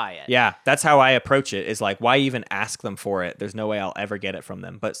can't buy it. Yeah, that's how I approach it, is like, why even ask them for it? There's no way I'll ever get it from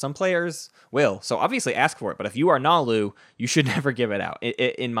them. But some players will. So obviously ask for it. But if you are Naalu, you should never give it out,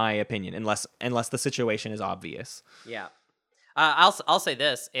 in my opinion, unless the situation is obvious. Yeah. I'll say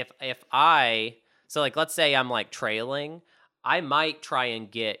this. If I... So like, let's say I'm like trailing, I might try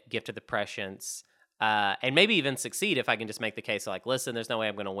and get Gift of the Prescience, and maybe even succeed if I can just make the case like, listen, there's no way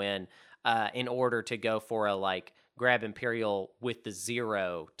I'm going to win, in order to go for a like grab Imperial with the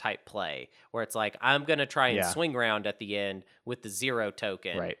 0 type play, where it's like, I'm going to try and swing round at the end with the 0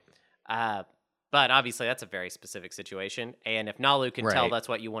 token. Right. But obviously that's a very specific situation. And if Naalu can tell that's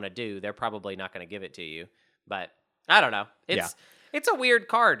what you want to do, they're probably not going to give it to you. But I don't know. It's a weird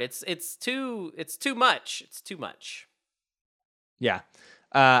card. It's too much. It's too much. Yeah.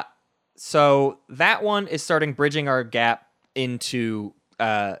 So that one is starting bridging our gap into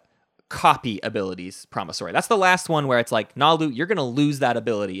copy abilities promissory. That's the last one where it's like, Naalu, you're going to lose that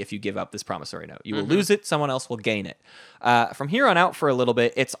ability if you give up this promissory note. You will lose it. Someone else will gain it. From here on out for a little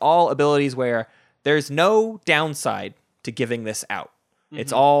bit, it's all abilities where there's no downside to giving this out.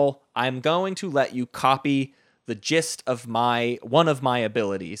 It's all, I'm going to let you copy the gist of one of my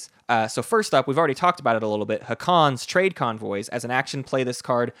abilities. So first up, we've already talked about it a little bit. Hakon's Trade Convoys. As an action, play this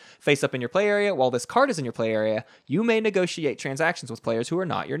card face up in your play area. While this card is in your play area, you may negotiate transactions with players who are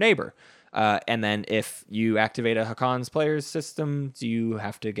not your neighbor. And then if you activate a Hakon's players system, you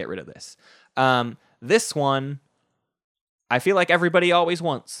have to get rid of this. This one, I feel like everybody always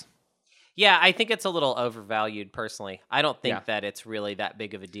wants. Yeah, I think it's a little overvalued personally. I don't think that it's really that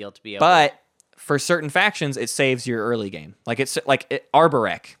big of a deal to be able But for certain factions, it saves your early game. Like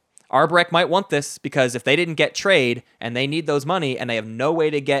Arborek. Arborek might want this because if they didn't get trade and they need those money and they have no way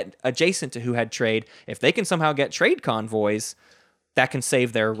to get adjacent to who had trade, if they can somehow get trade convoys, that can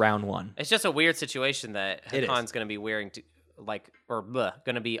save their round 1. It's just a weird situation that Hakon's going to be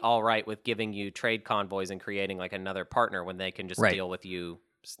going to be all right with giving you trade convoys and creating like another partner when they can just deal with you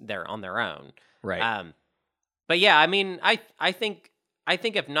there on their own. Right. But yeah, I mean, I think I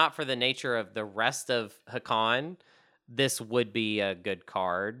think if not for the nature of the rest of Hakan, this would be a good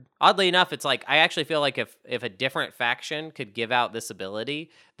card. Oddly enough, it's like I actually feel like if a different faction could give out this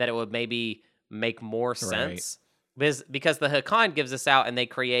ability, that it would maybe make more sense. Because the Hakan gives this out and they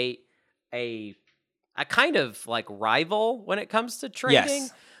create a kind of like rival when it comes to trading.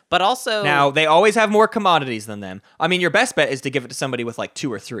 Yes. But also, Now, they always have more commodities than them. I mean, your best bet is to give it to somebody with like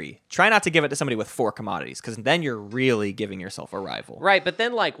 2 or 3. Try not to give it to somebody with 4 commodities, because then you're really giving yourself a rival. right? But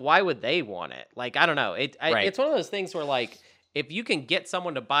then, like, why would they want it? Like, I don't know. Right. It's one of those things where, like, if you can get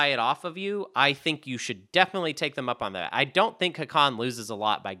someone to buy it off of you, I think you should definitely take them up on that. I don't think Hakan loses a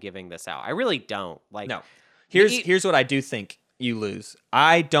lot by giving this out. I really don't. Like, No. Here's what I do think you lose.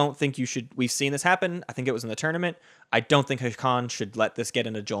 I don't think you should. We've seen this happen. I think it was in the tournament. I don't think Hakan should let this get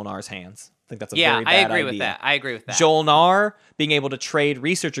into Jolnar's hands. I think that's a very bad idea. I agree with that. I agree with that. Jolnar being able to trade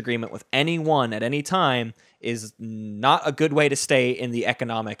research agreement with anyone at any time is not a good way to stay in the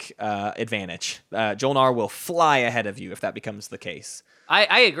economic advantage. Jolnar will fly ahead of you if that becomes the case.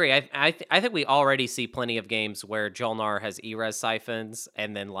 I agree. I think we already see plenty of games where Jolnar has E-Res siphons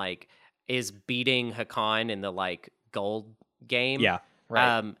and then like is beating Hakan in the like gold game. Yeah,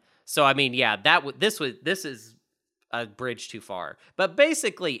 right. So I mean, yeah, this is a bridge too far. But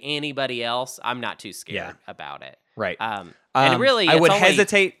basically, anybody else, I'm not too scared about it. Right. And really, I would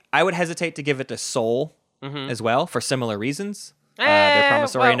hesitate. I would hesitate to give it to Soul as well for similar reasons. Their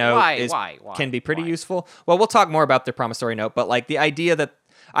promissory note can be pretty useful. Well, we'll talk more about their promissory note, but like the idea that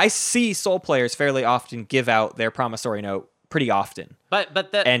I see Soul players fairly often give out their promissory note pretty often,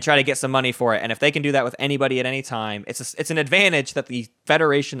 and try to get some money for it. And if they can do that with anybody at any time, it's an advantage that the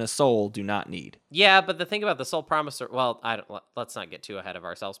Federation of Soul do not need. Yeah, but the thing about the Soul promissory, well, let's not get too ahead of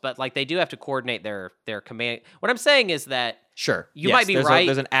ourselves. But like they do have to coordinate their command. What I'm saying is that you might be right.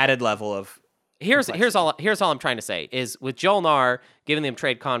 There's an added level of. Here's all I'm trying to say is with Jolnar giving them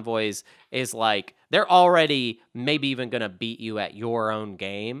trade convoys is like they're already maybe even going to beat you at your own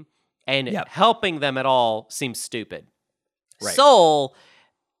game, and helping them at all seems stupid. Right. Soul,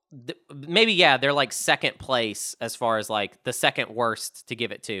 maybe they're like second place as far as like the second worst to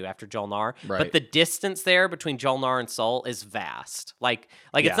give it to after Jolnar. Right. But the distance there between Jolnar and Soul is vast. Like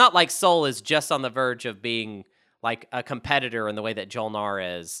it's not like Soul is just on the verge of being like a competitor in the way that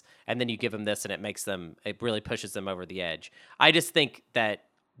Jolnar is, and then you give them this and it really pushes them over the edge. I just think that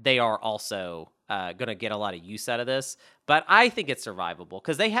they are also going to get a lot of use out of this, but I think it's survivable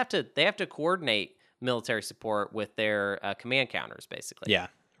because they have to coordinate military support with their command counters, basically. Yeah,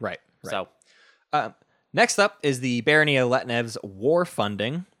 right. So, next up is the Barony of Letnev's war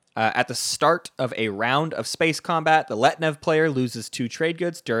funding. At the start of a round of space combat, the Letnev player loses 2 trade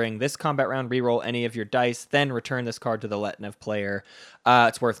goods. During this combat round, reroll any of your dice, then return this card to the Letnev player.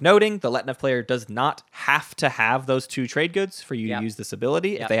 It's worth noting, the Letnev player does not have to have those 2 trade goods for you to use this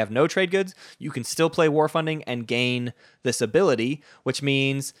ability. If they have no trade goods, you can still play war funding and gain this ability, which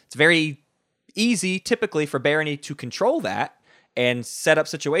means it's very easy, typically, for Barony to control that and set up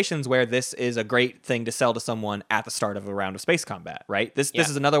situations where this is a great thing to sell to someone at the start of a round of space combat, right? This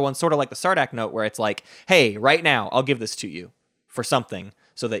is another one, sort of like the Sardak note, where it's like, hey, right now, I'll give this to you for something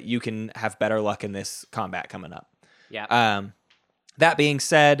so that you can have better luck in this combat coming up. Yeah. That being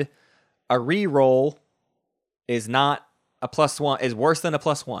said, a reroll is not a +1, is worse than a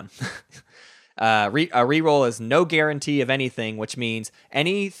 +1. A reroll is no guarantee of anything, which means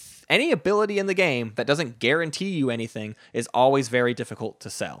any ability in the game that doesn't guarantee you anything is always very difficult to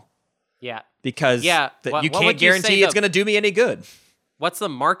sell. Yeah. Because you can't guarantee it's going to do me any good. What's the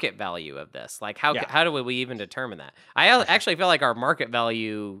market value of this? Like, how do we even determine that? I actually feel like our market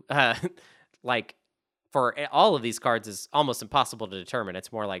value, like, for all of these cards is almost impossible to determine.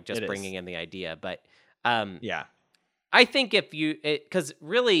 It's more like just bringing in the idea. But, I think because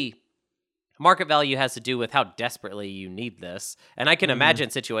really, market value has to do with how desperately you need this. And I can imagine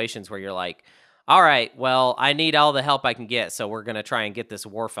situations where you're like, all right, well, I need all the help I can get, so we're going to try and get this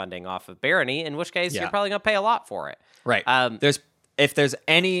war funding off of Barony, in which case you're probably going to pay a lot for it. Right. If there's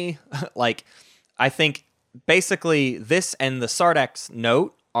any, like, I think basically this and the Sardak's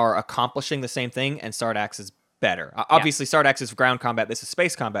note are accomplishing the same thing, and Sardak's is better. Obviously, Sardak's is ground combat, this is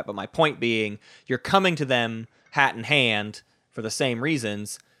space combat, but my point being, you're coming to them hat in hand for the same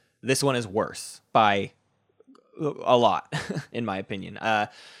reasons. This one is worse by a lot, in my opinion.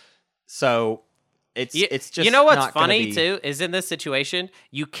 So it's just, you know what's funny too is in this situation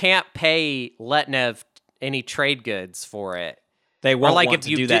you can't pay Letnev any trade goods for it. They won't like want if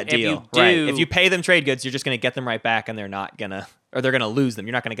to you do do- that if you deal. Right. do- If you pay them trade goods, you're just going to get them right back, and they're not going to, or they're going to lose them.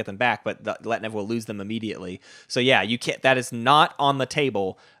 You're not going to get them back, but Letnev will lose them immediately. So yeah, you can't. That is not on the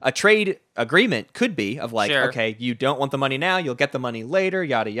table. A trade agreement could be of like, Sure. okay, you don't want the money now, you'll get the money later,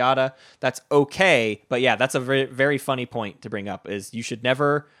 yada yada. That's okay. But yeah, that's a very, very funny point to bring up. Is you should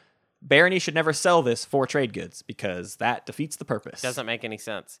never. Barony should never sell this for trade goods because that defeats the purpose. Doesn't make any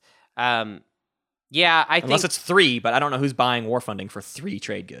sense. Yeah, Unless it's 3, but I don't know who's buying war funding for 3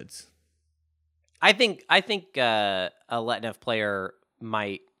 trade goods. I think a Letnev player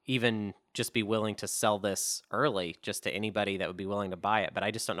might even just be willing to sell this early, just to anybody that would be willing to buy it. But I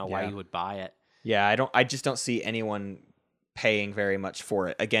just don't know why you would buy it. Yeah, I just don't see anyone paying very much for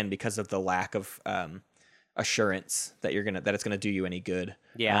it. Again, because of the lack of assurance that it's gonna do you any good.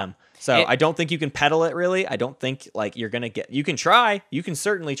 Yeah. I don't think you can peddle it really. I don't think like you're gonna get. You can try. You can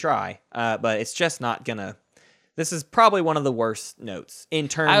certainly try. But it's just not gonna. This is probably one of the worst notes in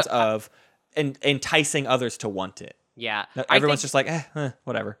terms of enticing others to want it. Yeah. Everyone's just like,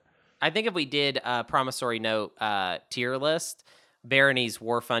 whatever. I think if we did a promissory note tier list, Barony's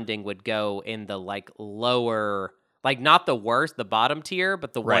war funding would go in the like lower, like not the worst, the bottom tier,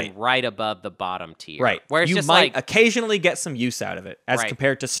 but the one right above the bottom tier. Right. Where it's you just might like occasionally get some use out of it, as Right.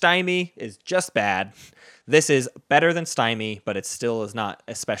 compared to Stymie is just bad. This is better than Stymie, but it still is not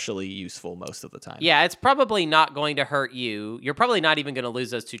especially useful most of the time. Yeah, it's probably not going to hurt you. You're probably not even going to lose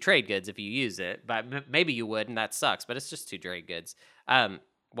those 2 trade goods if you use it, but maybe you would, and that sucks. But it's just 2 trade goods. Well,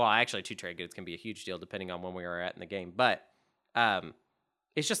 actually, 2 trade goods can be a huge deal depending on when we are at in the game. But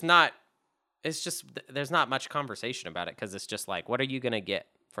it's just not. It's just there's not much conversation about it because it's just like, what are you going to get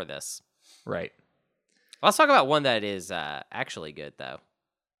for this? Right. Let's talk about one that is actually good, though.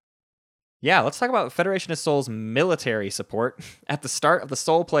 Yeah, let's talk about Federation of Souls military support. At the start of the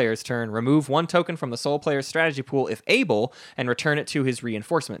Soul player's turn, remove 1 token from the Soul player's strategy pool if able, and return it to his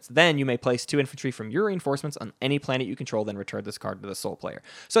reinforcements. Then you may place 2 infantry from your reinforcements on any planet you control, then return this card to the Soul player.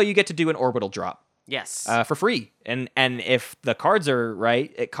 So you get to do an orbital drop. Yes. For free. And if the cards are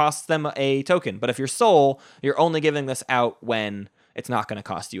right, it costs them a token. But if you're Soul, you're only giving this out when it's not going to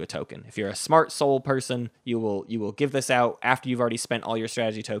cost you a token. If you're a smart Soul person, you will give this out after you've already spent all your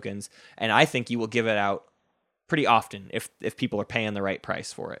strategy tokens, and I think you will give it out pretty often if people are paying the right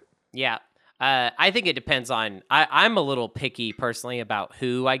price for it. Yeah. I think it depends on... I'm a little picky personally about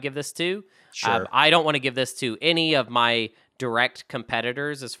who I give this to. Sure. I don't want to give this to any of my direct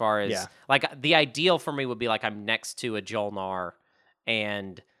competitors as far as... Like, the ideal for me would be like I'm next to a Jolnar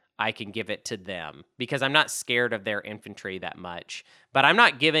and I can give it to them because I'm not scared of their infantry that much. But I'm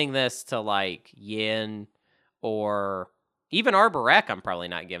not giving this to like Yin or even Arborek. I'm probably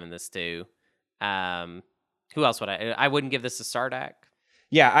not giving this to. Who else would I wouldn't give this to Sardak.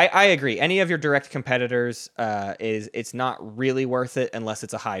 Yeah, I agree. Any of your direct competitors it's not really worth it unless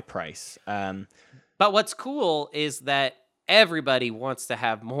it's a high price. But what's cool is that everybody wants to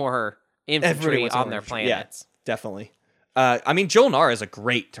have more infantry on their planets. Yeah, definitely. I mean, Jolnar is a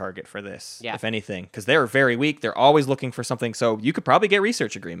great target for this, if anything, because they're very weak. They're always looking for something, so you could probably get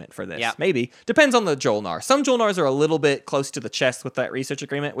research agreement for this. Maybe. Depends on the Jolnar. Some Jolnars are a little bit close to the chest with that research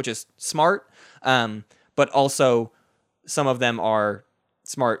agreement, which is smart, but also some of them are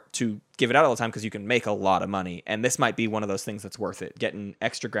smart to give it out all the time because you can make a lot of money, and this might be one of those things that's worth it. Getting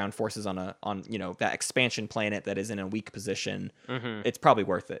extra ground forces on that expansion planet that is in a weak position, it's probably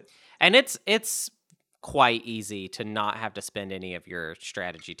worth it. And it's quite easy to not have to spend any of your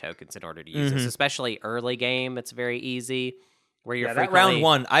strategy tokens in order to use this, especially early game. It's very easy where you're that round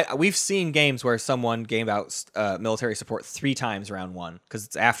 1. We've seen games where someone gave out military support 3 times round 1 because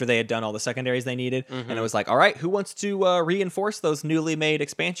it's after they had done all the secondaries they needed, and it was like, all right, who wants to reinforce those newly made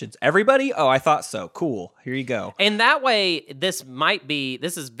expansions? Everybody? Oh, I thought so. Cool. Here you go. And that way, this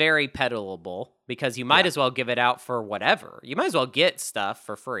is very peddleable because you might as well give it out for whatever. You might as well get stuff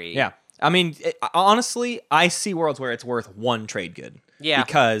for free. Yeah. I mean, honestly, I see worlds where it's worth 1 trade good. Yeah.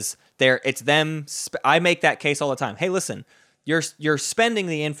 Because it's them. I make that case all the time. Hey, listen, you're spending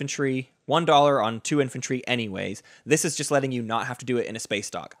the infantry $1 on 2 infantry anyways. This is just letting you not have to do it in a space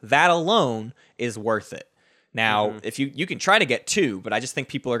dock. That alone is worth it. Now, if you can try to get 2, but I just think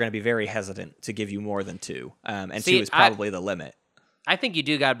people are going to be very hesitant to give you more than 2. And 2 is probably the limit. I think you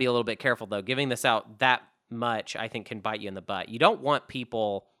do got to be a little bit careful, though. Giving this out that much, I think, can bite you in the butt. You don't want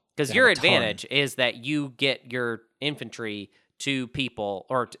people... Because your advantage is that you get your infantry to people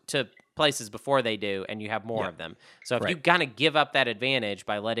or to places before they do, and you have more of them. So if you kind of give up that advantage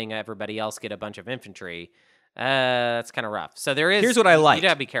by letting everybody else get a bunch of infantry, that's kind of rough. So here's what I like. You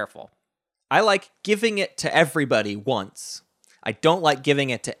gotta be careful. I like giving it to everybody once. I don't like giving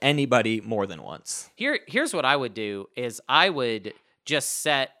it to anybody more than once. Here's what I would do is I would just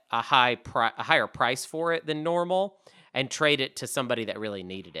set a higher price for it than normal and trade it to somebody that really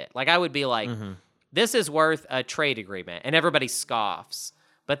needed it. Like I would be like, this is worth a trade agreement, and everybody scoffs.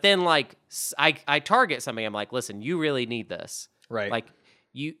 But then like I target somebody, I'm like, listen, you really need this. Right. Like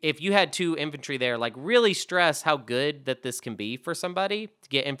if you had 2 infantry there, like really stress how good that this can be for somebody to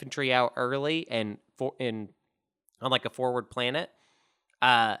get infantry out early and on like a forward planet.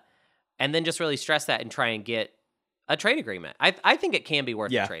 And then just really stress that and try and get a trade agreement. I think it can be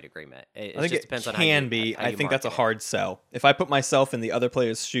worth a trade agreement. It I think just it depends on can be. I think that's a hard sell. If I put myself in the other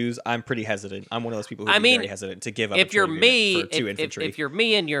player's shoes, I'm pretty hesitant. I'm one of those people who's very hesitant to give up. If you're me, for 2 infantry. if you're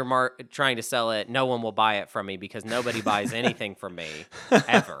me and you're trying to sell it, no one will buy it from me because nobody buys anything from me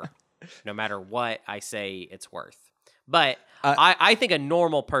ever, no matter what I say it's worth. But I think a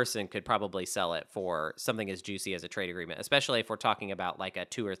normal person could probably sell it for something as juicy as a trade agreement, especially if we're talking about like a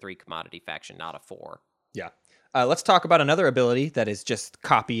 2 or 3 commodity faction, not a 4. Yeah. Let's talk about another ability that is just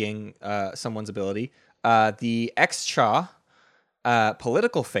copying someone's ability. The Xcha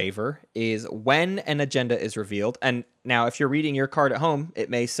political favor is when an agenda is revealed. And now, if you're reading your card at home, it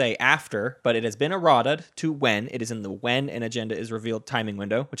may say after, but it has been errated to when. It is in the when an agenda is revealed timing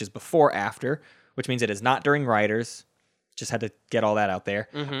window, which is before after, which means it is not during riders. Just had to get all that out there.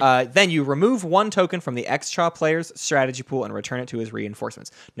 Then you remove 1 token from the Xcha player's strategy pool and return it to his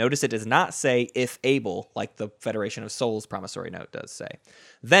reinforcements. Notice it does not say if able, like the Federation of Souls promissory note does say.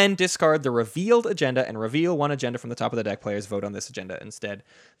 Then discard the revealed agenda and reveal 1 agenda from the top of the deck. Players vote on this agenda instead.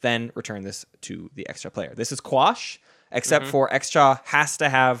 Then return this to the Xcha player. This is Quash, except for Xcha has to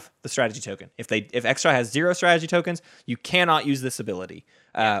have the strategy token. If Xcha has 0 strategy tokens, you cannot use this ability.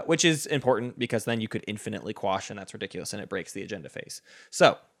 Which is important because then you could infinitely quash, and that's ridiculous, and it breaks the agenda phase.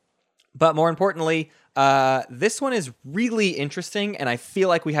 So, but more importantly, this one is really interesting, and I feel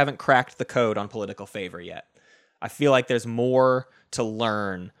like we haven't cracked the code on political favor yet. I feel like there's more to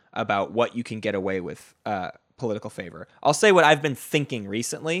learn about what you can get away with political favor. I'll say what I've been thinking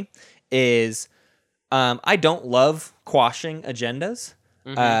recently is I don't love quashing agendas,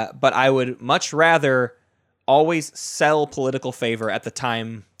 but I would much rather always sell political favor at the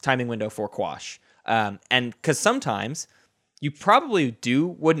timing window for quash. And because sometimes you probably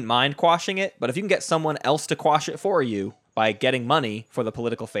wouldn't mind quashing it, but if you can get someone else to quash it for you by getting money for the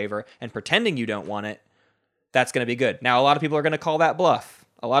political favor and pretending you don't want it, that's going to be good. Now, a lot of people are going to call that bluff.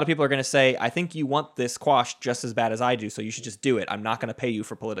 A lot of people are going to say, I think you want this quash just as bad as I do, so you should just do it. I'm not going to pay you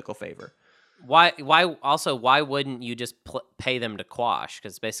for political favor. Why wouldn't you just pay them to quash?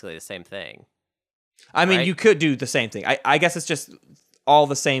 Because it's basically the same thing. I mean, you could do the same thing. I guess it's just all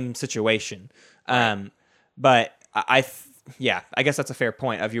the same situation. But I guess that's a fair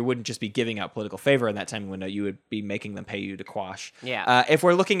point. Of you wouldn't just be giving out political favor in that timing window. You would be making them pay you to quash. Yeah. If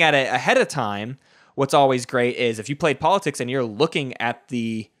we're looking at it ahead of time, what's always great is if you played politics and you're looking at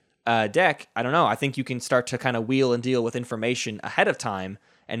the deck, I don't know, I think you can start to kind of wheel and deal with information ahead of time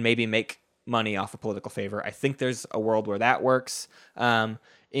and maybe make money off of political favor. I think there's a world where that works.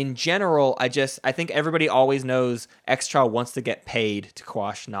 In general, I think everybody always knows Xcha wants to get paid to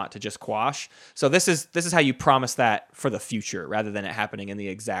quash, not to just quash. So this is how you promise that for the future, rather than it happening in the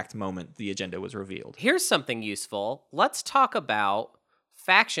exact moment the agenda was revealed. Here's something useful. Let's talk about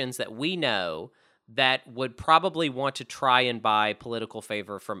factions that we know that would probably want to try and buy political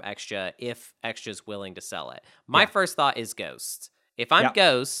favor from Xcha if Xcha's willing to sell it. My first thought is Ghost. If I'm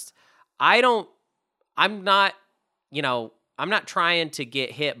Ghost, I'm not trying to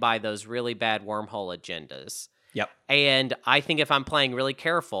get hit by those really bad wormhole agendas. Yep. And I think if I'm playing really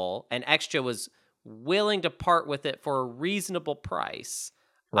careful and Xcha was willing to part with it for a reasonable price,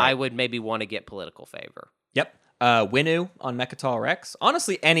 I would maybe want to get political favor. Yep. Winnu on Mechatol Rex.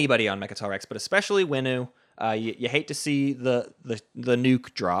 Honestly, anybody on Mechatol Rex, but especially Winnu. You hate to see the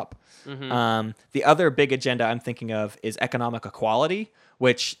nuke drop. The other big agenda I'm thinking of is economic equality,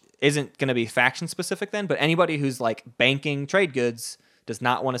 which isn't going to be faction specific then, but anybody who's like banking trade goods does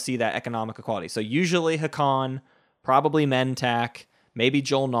not want to see that economic equality. So usually Hakan, probably Mentak, maybe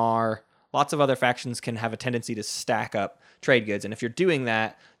Jolnar, lots of other factions can have a tendency to stack up trade goods. And if you're doing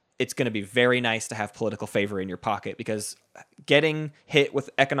that, it's going to be very nice to have political favor in your pocket, because getting hit with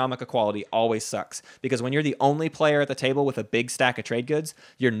economic equality always sucks. Because when you're the only player at the table with a big stack of trade goods,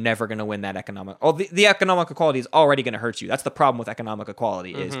 you're never going to win that economic. Oh, the economic equality is already going to hurt you. That's the problem with economic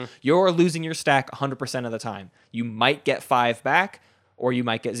equality is you're losing your stack 100% of the time. You might get 5 back or you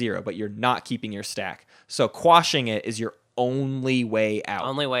might get 0, but you're not keeping your stack. So quashing it is your only way out.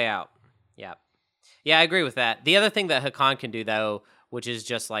 Only way out. Yeah. Yeah, I agree with that. The other thing that Hakan can do, though, which is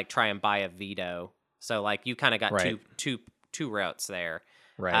just like try and buy a veto. So like you kind of got two routes there.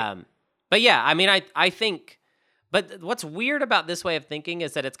 Right. But yeah, I mean, I think. But what's weird about this way of thinking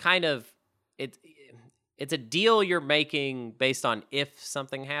is that it's kind of it's a deal you're making based on if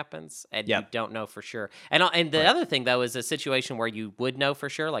something happens, and you don't know for sure. And the other thing though is a situation where you would know for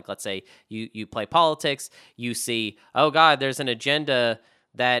sure. Like, let's say you play politics, you see, oh God, there's an agenda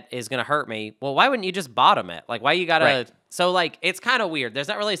that is going to hurt me. Well, why wouldn't you just bottom it? Like, why you gotta? Right. So like, it's kind of weird. There's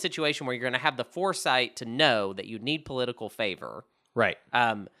not really a situation where you're going to have the foresight to know that you need political favor. Right.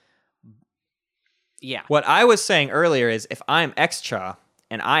 Yeah. What I was saying earlier is if I'm extra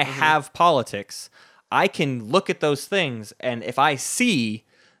and I have politics, I can look at those things, and if I see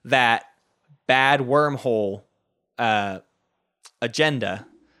that bad wormhole agenda,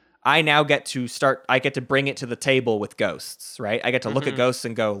 I now get to bring it to the table with ghosts, right? I get to look at ghosts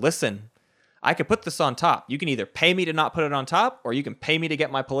and go, listen, I could put this on top. You can either pay me to not put it on top, or you can pay me to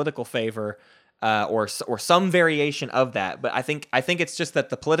get my political favor, or some variation of that. But I think it's just that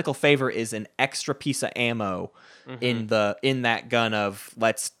the political favor is an extra piece of ammo in that gun of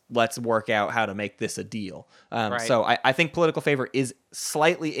let's work out how to make this a deal. Right. So I think political favor is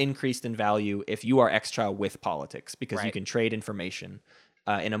slightly increased in value if you are extra with politics, because you can trade information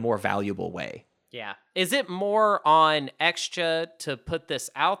in a more valuable way. Yeah. Is it more on extra to put this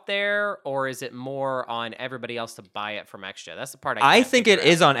out there, or is it more on everybody else to buy it from extra? That's the part I think it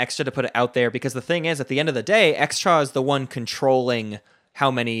is on extra to put it out there, because the thing is, at the end of the day, extra is the one controlling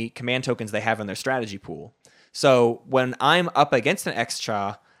how many command tokens they have in their strategy pool. So when I'm up against an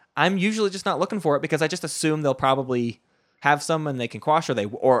extra, I'm usually just not looking for it, because I just assume they'll probably have some and they can quash, or they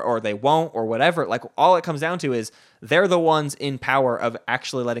won't, or whatever. Like, all it comes down to is they're the ones in power of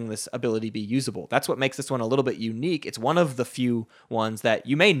actually letting this ability be usable. That's what makes this one a little bit unique. It's one of the few ones that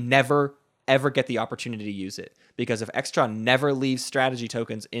you may never ever get the opportunity to use it, because if extra never leaves strategy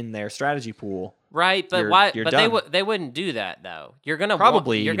tokens in their strategy pool, right? But why? But they wouldn't do that though. You're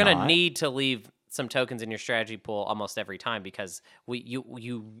gonna need to leave some tokens in your strategy pool almost every time, because you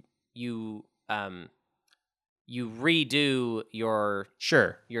redo your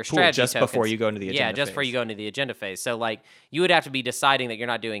strategy just tokens. Before you go into the agenda phase. Just before you go into the agenda phase. So like, you would have to be deciding that you're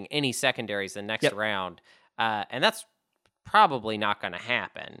not doing any secondaries the next round, and that's probably not going to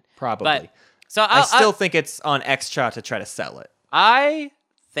happen. Probably. But, so I still think it's on extra to try to sell it. I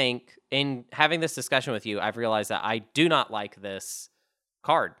think in having this discussion with you, I've realized that I do not like this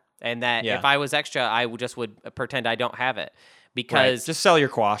card, and that if I was extra, I would pretend I don't have it, because just sell your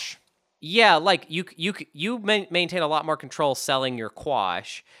quash. Yeah, like you maintain a lot more control selling your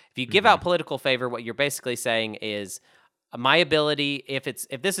quash. If you give out political favor, what you're basically saying is, my ability, if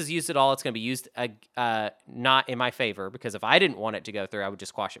this is used at all, it's going to be used not in my favor, because if I didn't want it to go through, I would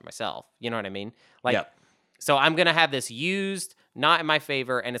just quash it myself. You know what I mean? Like, so I'm going to have this used not in my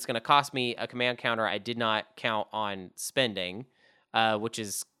favor, and it's going to cost me a command counter I did not count on spending, which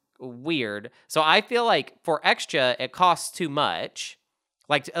is weird. So I feel like for extra, it costs too much.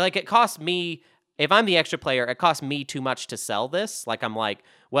 Like it costs me, if I'm the extra player, it costs me too much to sell this. Like, I'm like,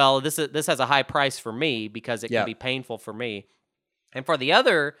 well, this has a high price for me because it can be painful for me. And for the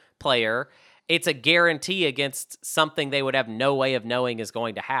other player, it's a guarantee against something they would have no way of knowing is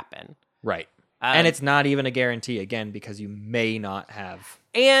going to happen. Right. And it's not even a guarantee, again, because you may not have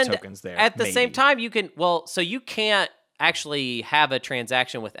tokens there. At the same time, you can't actually have a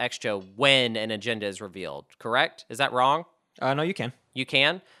transaction with extra when an agenda is revealed, correct? Is that wrong? No, you can. You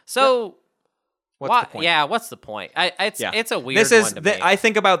can? So, what's the point? Yeah, what's the point? It's a weird one to me. I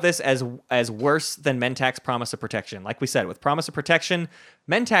think about this as worse than Mentak's Promise of Protection. Like we said, with Promise of Protection,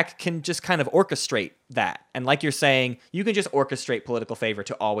 Mentak can just kind of orchestrate that. And like you're saying, you can just orchestrate political favor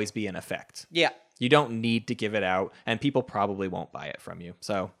to always be in effect. Yeah. You don't need to give it out, and people probably won't buy it from you.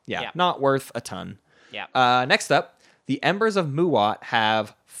 So, not worth a ton. Yeah. Next up, the Embers of Muat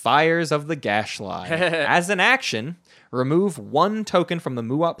have Fires of the Gashly. As an action, remove one token from the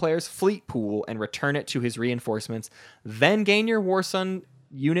Muat player's fleet pool and return it to his reinforcements. Then gain your Warsun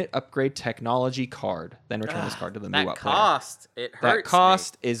unit upgrade technology card. Then return this card to the Muat player. That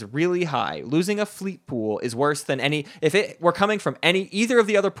cost is really high. Losing a fleet pool is worse than any. If it were coming from either of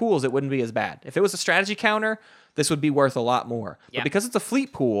the other pools, it wouldn't be as bad. If it was a strategy counter, this would be worth a lot more. Yeah. But because it's a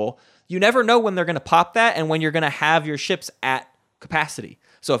fleet pool, you never know when they're going to pop that and when you're going to have your ships at capacity.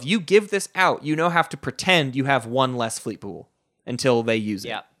 So if you give this out, you have to pretend you have one less fleet pool until they use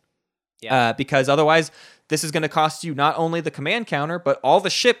it. Yeah. Because otherwise, this is going to cost you not only the command counter, but all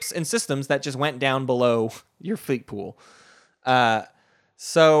the ships and systems that just went down below your fleet pool.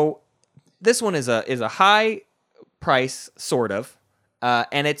 So this one is a high price, sort of,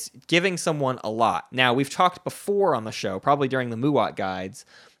 and it's giving someone a lot. Now, we've talked before on the show, probably during the Muat guides,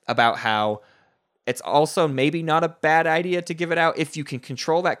 about how it's also maybe not a bad idea to give it out if you can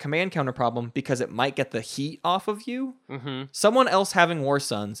control that command counter problem, because it might get the heat off of you. Mm-hmm. Someone else having War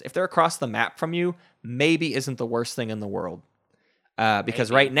Suns, if they're across the map from you, maybe isn't the worst thing in the world. Because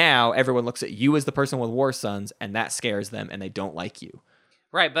Maybe. right now, everyone looks at you as the person with War Suns, and that scares them, and they don't like you.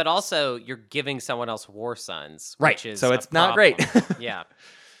 Right, but also you're giving someone else War Suns, Right, which is so a it's not problem. great. Yeah,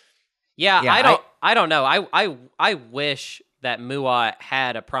 Yeah, I don't know. I wish that Muat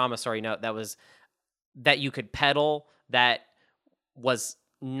had a promissory note that you could peddle that was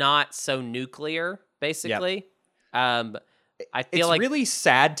not so nuclear, basically. I feel It's like really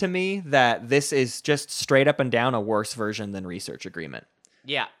sad to me that this is just straight up and down a worse version than Research Agreement.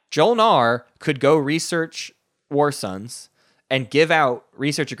 yeah. Jol-Nar could go research War Suns and give out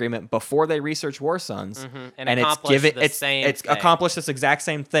Research Agreement before they research War Suns, And it's accomplish the it's same it's thing. accomplished this exact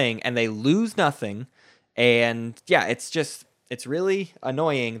same thing, and they lose nothing. And yeah, it's really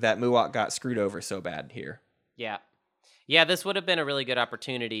annoying that Muat got screwed over so bad here. Yeah. Yeah, this would have been a really good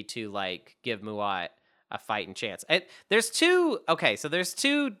opportunity to like give Muat a fighting chance. There's two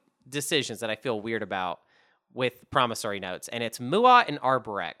decisions that I feel weird about with promissory notes, and it's Muat and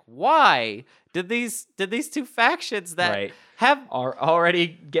Arborek. Why did these two factions that Right. are already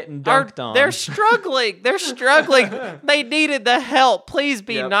getting dunked on? They're struggling. They're struggling. They needed the help. Please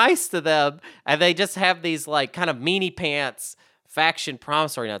be Yep. nice to them. And they just have these like kind of meanie pants faction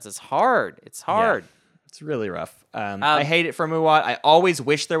promissory notes. It's hard. It's hard. Yeah, it's really rough. I hate it for Muat. I always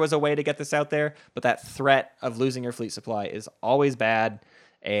wish there was a way to get this out there, but that threat of losing your fleet supply is always bad,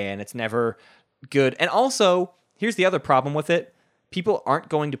 and it's never good. And also, here's the other problem with it. People aren't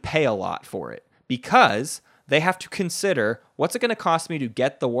going to pay a lot for it because they have to consider, what's it going to cost me to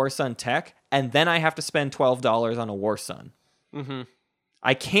get the War Sun tech, and then I have to spend $12 on a War Sun. Mm-hmm.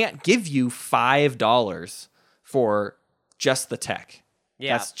 I can't give you $5 for just the tech.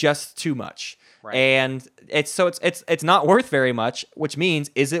 Yeah. That's just too much. Right. And it's not worth very much, which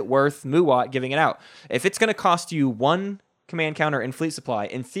means, is it worth Muat giving it out? If it's going to cost you one command counter and fleet supply,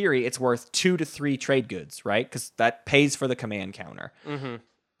 in theory, it's worth 2 to 3 trade goods, right? Because that pays for the command counter. Mm-hmm.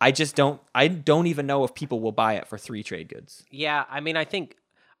 I don't even know if people will buy it for 3 trade goods. Yeah, I mean, I think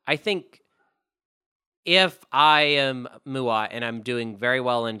if I am Muat and I'm doing very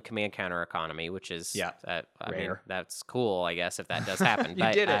well in command counter economy, which is I mean, rare. that's cool, I guess, if that does happen.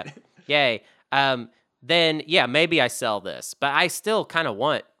 You did it. Yay. Then yeah, maybe I sell this, but I still kind of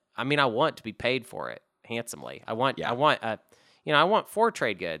want. I mean, I want to be paid for it handsomely. I want 4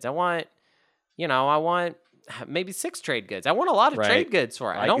 trade goods. I want maybe 6 trade goods. I want a lot of trade goods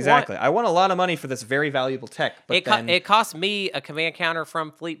for it. I don't I want a lot of money for this very valuable tech. But it costs me a command counter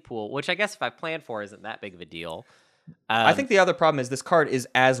from Fleet Pool, which I guess if I plan for isn't that big of a deal. I think the other problem is this card is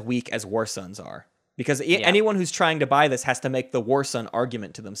as weak as War Suns are. Because anyone who's trying to buy this has to make the War Sun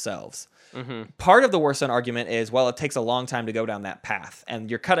argument to themselves. Mm-hmm. Part of the War Sun argument is, well, it takes a long time to go down that path, and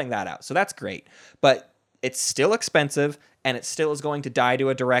you're cutting that out. So that's great. But it's still expensive, and it still is going to die to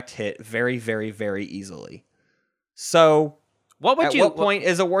a direct hit very, very, very easily. So what point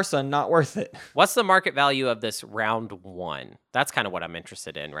is a War Sun not worth it? What's the market value of this round 1? That's kind of what I'm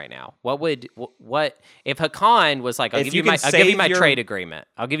interested in right now. What if Hakan was like, I'll give you my trade agreement.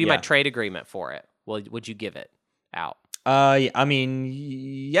 I'll give you my trade agreement for it. Well, would you give it out? I mean,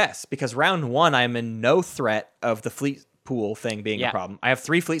 yes, because round 1, I'm in no threat of the fleet pool thing being a problem. I have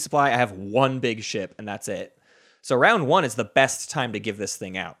 3 fleet supply. I have 1 big ship, and that's it. So round 1 is the best time to give this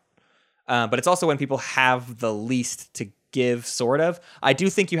thing out. But it's also when people have the least to give, sort of. I do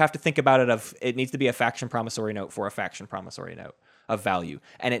think you have to think about it needs to be a faction promissory note for a faction promissory note of value.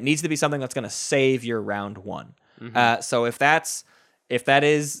 And it needs to be something that's going to save your round 1. Mm-hmm. So if that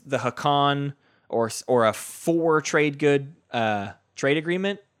is the Hakan or a 4 trade good trade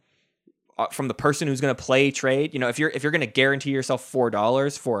agreement from the person who's going to play trade, if you're going to guarantee yourself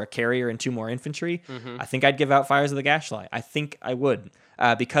 $4 for a carrier and 2 more infantry, I think I'd give out Fires of the Gaslight. I think I would,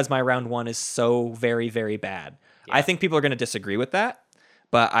 because my round 1 is so very, very bad. Yeah. I think people are going to disagree with that,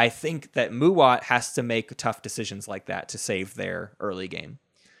 but I think that Muat has to make tough decisions like that to save their early game.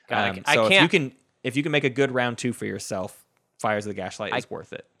 If you can make a good round 2 for yourself, Fires of the Gaslight is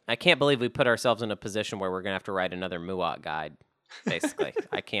worth it. I can't believe we put ourselves in a position where we're going to have to write another Muat guide. Basically,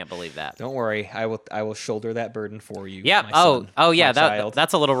 I can't believe that. Don't worry, I will shoulder that burden for you. Yeah. Yeah.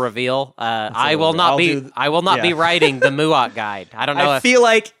 That's a little reveal. I will not be writing the Muat guide. I don't know. I feel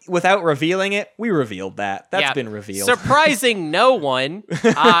like without revealing it, we revealed that. That's been revealed. Surprising no one.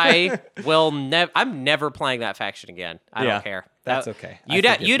 I'm never playing that faction again. I don't care. That's okay.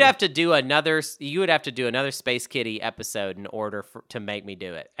 You'd have to do another. You would have to do another Space Kitty episode in order to make me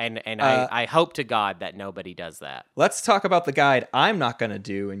do it. And I hope to God that nobody does that. Let's talk about the guide I'm not going to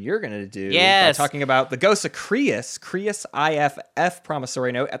do and you're going to do. Yes. By talking about the Ghost of Crius IFF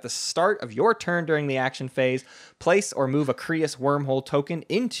promissory note. At the start of your turn during the action phase, place or move a Crius wormhole token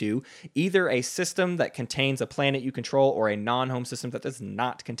into either a system that contains a planet you control or a non-home system that does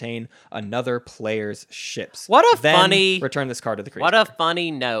not contain another player's ships. Return this card to the Crius. What a funny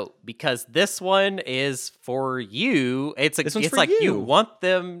note, because this one is for you. It's like you want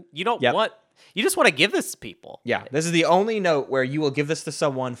them. You don't want. You just want to give this to people. Yeah, this is the only note where you will give this to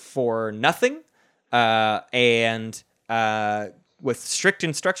someone for nothing, and with strict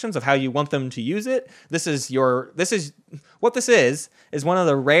instructions of how you want them to use it. This is one of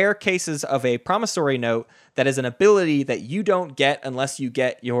the rare cases of a promissory note that is an ability that you don't get unless you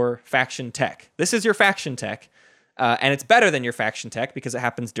get your faction tech. This is your faction tech. And it's better than your faction tech because it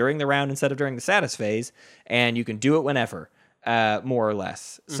happens during the round instead of during the status phase, and you can do it whenever, more or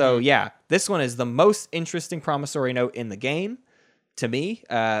less. Mm-hmm. So yeah, this one is the most interesting promissory note in the game to me,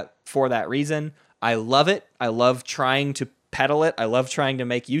 for that reason. I love it. I love trying to peddle it. I love trying to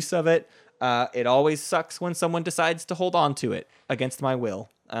make use of it. It always sucks when someone decides to hold on to it against my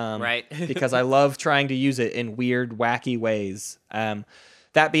will. Right. Because I love trying to use it in weird, wacky ways.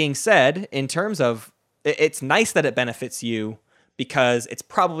 That being said, in terms of, it's nice that it benefits you because it's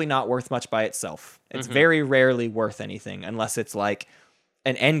probably not worth much by itself. It's very rarely worth anything unless it's like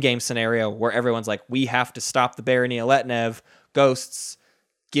an endgame scenario where everyone's like, we have to stop the Barony Aletnev ghosts.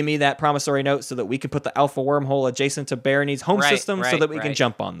 Give me that promissory note so that we can put the alpha wormhole adjacent to Barony's home system so that we can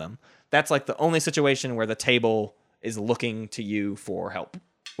jump on them. That's like the only situation where the table is looking to you for help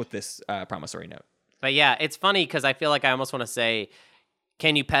with this promissory note. But yeah, it's funny because I feel like I almost want to say,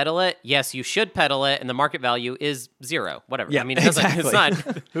 can you peddle it? Yes, you should peddle it, and the market value is 0. Whatever. Yeah, I mean, it's not.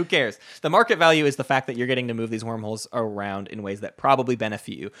 Who cares? The market value is the fact that you're getting to move these wormholes around in ways that probably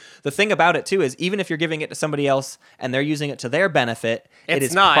benefit you. The thing about it, too, is even if you're giving it to somebody else and they're using it to their benefit, it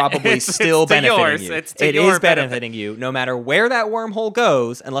is probably still benefiting you. It is benefiting you. No matter where that wormhole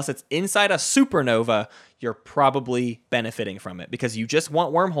goes, unless it's inside a supernova, you're probably benefiting from it because you just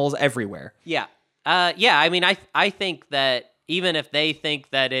want wormholes everywhere. Yeah. I mean, I think that even if they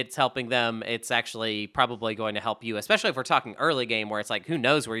think that it's helping them, it's actually probably going to help you, especially if we're talking early game where it's like, who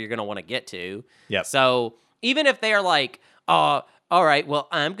knows where you're going to want to get to. Yep. So even if they are like, all right, well,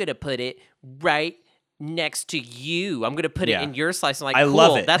 I'm going to put it right next to you. I'm going to put it in your slice. I'm like, cool,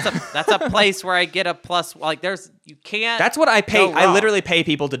 love it. That's a place where I get a plus. Like you can't. That's what I pay. I literally pay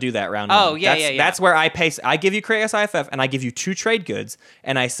people to do that round. Oh, yeah. That's where I pay. I give you Crius IFF and I give you 2 trade goods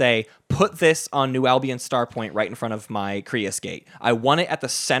and I say, put this on New Albion Star Point right in front of my Crius gate. I want it at the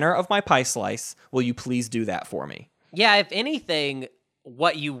center of my pie slice. Will you please do that for me? Yeah, if anything,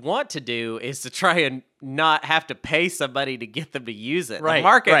 what you want to do is to try and not have to pay somebody to get them to use it. Right, the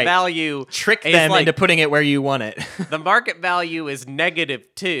market value trick them into putting it where you want it. The market value is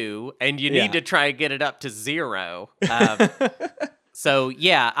 -2, and you need to try and get it up to 0. So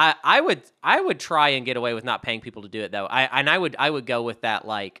yeah, I would try and get away with not paying people to do it though. I would go with that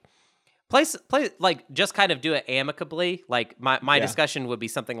like play like just kind of do it amicably. Like my discussion would be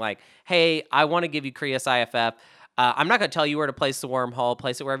something like, hey, I want to give you Crius IFF. I'm not going to tell you where to place the wormhole.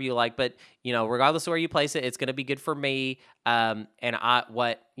 Place it wherever you like, but regardless of where you place it, it's going to be good for me. And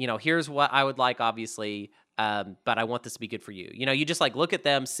here's what I would like, obviously. But I want this to be good for you. You just like look at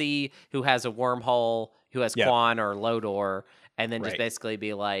them, see who has a wormhole, who has Quan or Lodor, and then just basically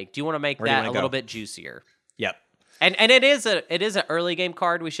be like, do you want to make that a little bit juicier? Yep. And it is an early game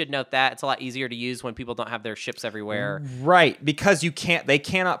card. We should note that it's a lot easier to use when people don't have their ships everywhere. Right, because they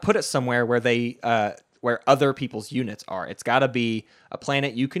cannot put it somewhere where where other people's units are. It's got to be a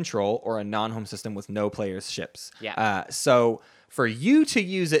planet you control or a non-home system with no players' ships. Yeah. So for you to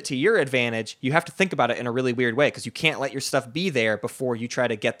use it to your advantage, you have to think about it in a really weird way because you can't let your stuff be there before you try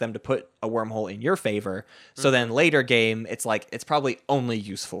to get them to put a wormhole in your favor. So then later game, it's like it's probably only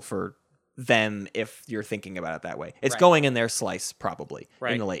useful for them if you're thinking about it that way. It's going in their slice probably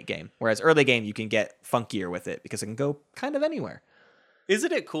in the late game. Whereas early game, you can get funkier with it because it can go kind of anywhere.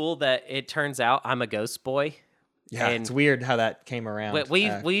 Isn't it cool that it turns out I'm a ghost boy? Yeah, and it's weird how that came around.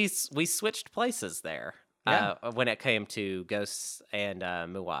 We switched places there when it came to ghosts and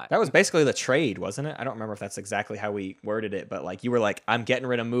Muat. That was basically the trade, wasn't it? I don't remember if that's exactly how we worded it, but like you were like, I'm getting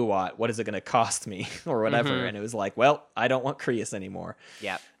rid of Muat. What is it going to cost me or whatever? Mm-hmm. And it was like, well, I don't want Crius anymore.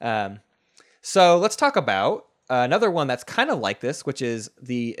 Yeah. So let's talk about another one that's kind of like this, which is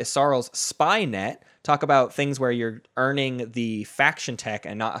the Isaral's Spy Net. Talk about things where you're earning the faction tech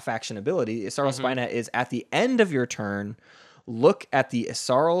and not a faction ability. Isaral's Spy Net is at the end of your turn. look at the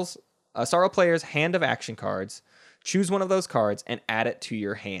Isarl player's hand of action cards, choose one of those cards, and add it to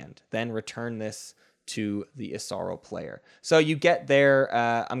your hand. Then return this to the Isarl player. So you get their,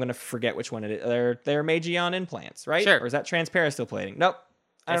 I'm going to forget which one it is, their Magion implants, right? Sure. Or is that Transparastil plating? Nope.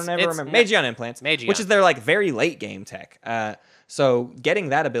 I don't It's- ever it's remember. not- Magion implants, Magion. which is their like very late game tech. So getting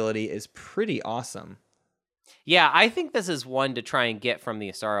that ability is pretty awesome. Yeah, I think this is one to try and get from the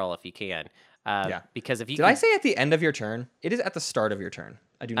Isarl if you can. Yeah. Because if you Did I say at the end of your turn? It is at the start of your turn.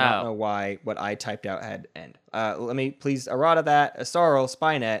 I do not Oh. know why what I typed out had end. Let me please errata that. Isarl,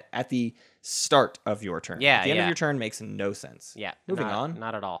 Spynet at the start of your turn. Yeah, At the end yeah. of your turn makes no sense. Yeah. Moving on.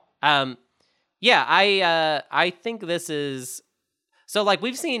 Not at all. Yeah, I think this is so like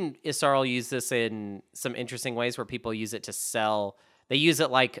we've seen Isarl use this in some interesting ways where people use it to sell. They use it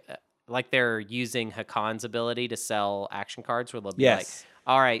like they're using Hakan's ability to sell action cards where they'll be like, Yes.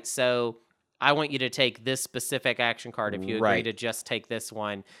 all right, so I want you to take this specific action card if you agree Right. to just take this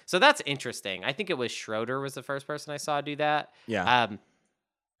one. So that's interesting. I think it was Schroeder was the first person I saw do that. Yeah.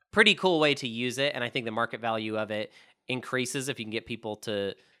 Pretty cool way to use it, and I think the market value of it increases if you can get people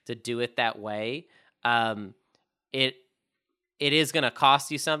to do it that way. It is going to cost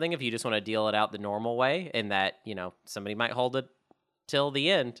you something if you just want to deal it out the normal way, and that somebody might hold it till the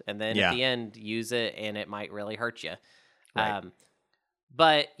end, and then at the end use it, and it might really hurt you. Right.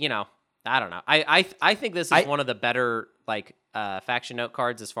 But I don't know. I think this is one of the better faction note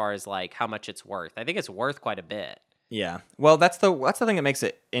cards as far as like how much it's worth. I think it's worth quite a bit. Yeah. Well, that's the thing that makes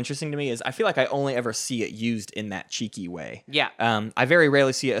it interesting to me is I feel like I only ever see it used in that cheeky way. Yeah. I very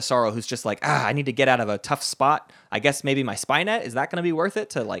rarely see a Isarl who's just like, I need to get out of a tough spot. I guess maybe my Spynet, is that going to be worth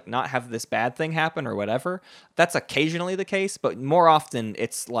it to like not have this bad thing happen or whatever? That's occasionally the case, but more often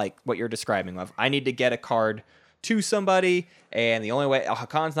it's like what you're describing of I need to get a card to somebody, and the only way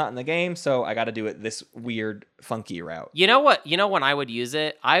Hakan's not in the game, so I got to do it this weird, funky route. You know what? When I would use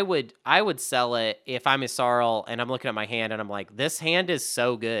it, I would sell it if I'm Isarl and I'm looking at my hand and I'm like, this hand is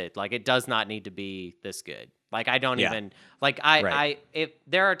so good. Like it does not need to be this good. Like I don't even like if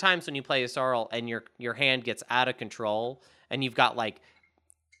there are times when you play Isarl and your hand gets out of control and you've got like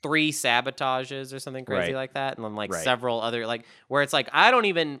 3 sabotages or something crazy like that, and then like several other like where it's like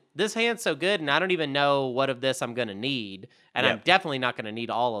this hand's so good and I don't even know what of this I'm gonna need, and I'm definitely not gonna need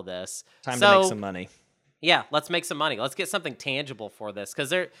all of this. Time to make some money. Yeah, let's make some money. Let's get something tangible for this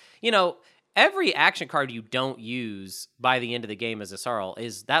because every action card you don't use by the end of the game as a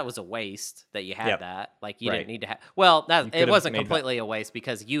Isarl that was a waste that you had that. Like you didn't need to have. Well, it wasn't completely a waste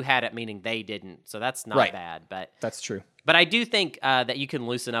because you had it, meaning they didn't. So that's not bad. But that's true. But I do think that you can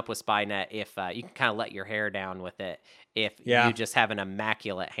loosen up with Spynet if you can kind of let your hair down with it if you just have an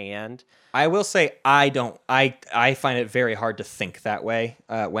immaculate hand. I will say I find it very hard to think that way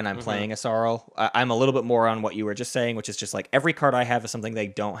when I'm playing Isarl. I'm a little bit more on what you were just saying, which is just like every card I have is something they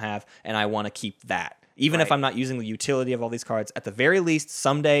don't have, and I want to keep that. Even if I'm not using the utility of all these cards, at the very least,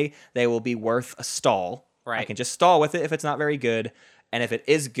 someday they will be worth a stall. Right. I can just stall with it if it's not very good, and if it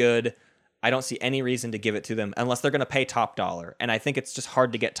is good, I don't see any reason to give it to them unless they're going to pay top dollar. And I think it's just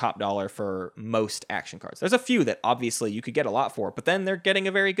hard to get top dollar for most action cards. There's a few that obviously you could get a lot for, but then they're getting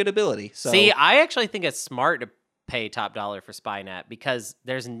a very good ability. So see, I actually think it's smart to pay top dollar for Spynet because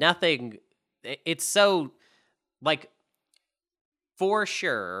there's nothing. It's so like for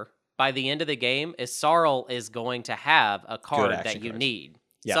sure by the end of the game, Isarl is going to have a card that you need.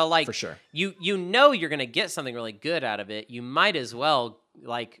 Yeah, so like for sure. you're going to get something really good out of it. You might as well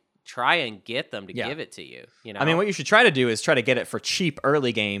like try and get them to give it to you. I mean, what you should try to do is try to get it for cheap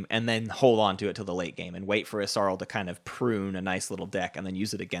early game and then hold on to it till the late game and wait for Isarl to kind of prune a nice little deck and then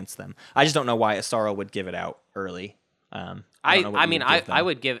use it against them. I just don't know why Isarl would give it out early. I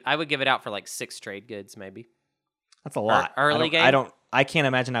would give it out for like 6 trade goods maybe. That's a lot. Early game. I can't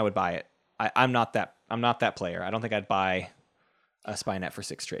imagine I would buy it. I'm not that player. I don't think I'd buy a Spynet for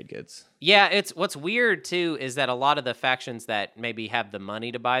 6 trade goods. Yeah, it's what's weird too is that a lot of the factions that maybe have the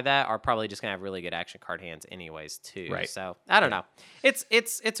money to buy that are probably just gonna have really good action card hands anyways too. Right. So I don't know.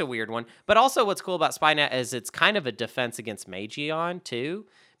 It's a weird one. But also what's cool about Spynet is it's kind of a defense against Magion too,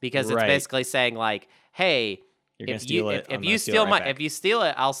 because it's basically saying like, hey, if you steal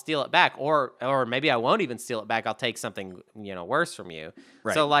it, I'll steal it back, or maybe I won't even steal it back. I'll take something worse from you.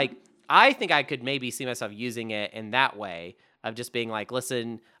 Right. So like, I think I could maybe see myself using it in that way of just being like,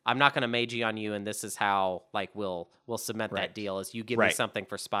 listen, I'm not going to Magi on you, and this is how like we'll cement that deal. Is you give me something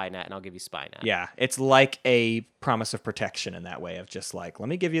for Spynet, and I'll give you Spynet. Yeah, it's like a promise of protection in that way of just like, let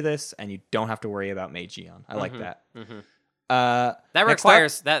me give you this, and you don't have to worry about Magion. I like that. That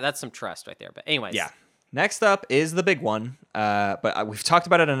requires that's some trust right there. But anyways, yeah. Next up is the big one, but we've talked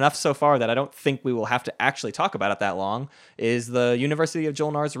about it enough so far that I don't think we will have to actually talk about it that long, is the University of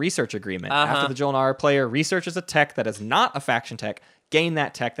Jolnar's research agreement. After the Jolnar player researches a tech that is not a faction tech, gain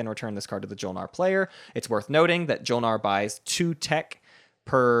that tech, then return this card to the Jolnar player. It's worth noting that Jolnar buys 2 tech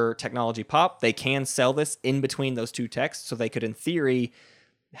per technology pop. They can sell this in between those 2 techs, so they could, in theory,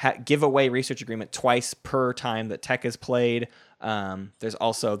 give away research agreement twice per time that tech is played. There's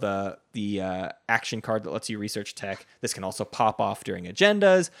also the action card that lets you research tech. This can also pop off during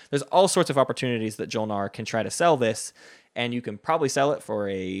agendas. There's all sorts of opportunities that Jolnar can try to sell this, and you can probably sell it for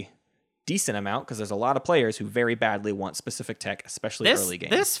a decent amount because there's a lot of players who very badly want specific tech, especially early game.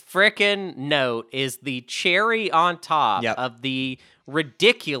 This frickin' note is the cherry on top of the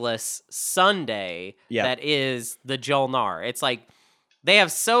ridiculous sundae that is the Jolnar. It's like they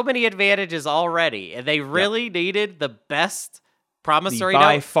have so many advantages already, and they really needed the best promissory note.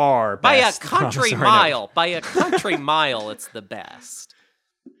 By far best by a country mile. Note. By a country mile, it's the best.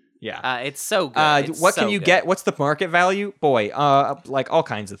 Yeah. It's so good. What can you get? What's the market value? Boy, like all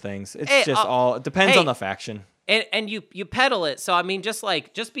kinds of things. It's it depends on the faction. And you peddle it. So I mean,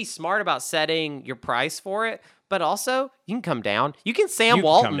 just be smart about setting your price for it. But also, you can come down. You can Sam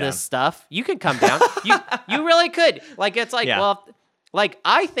Walton this stuff. You can come down. you really could. Like, it's like, well, like,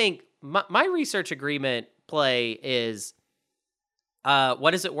 I think my research agreement play is,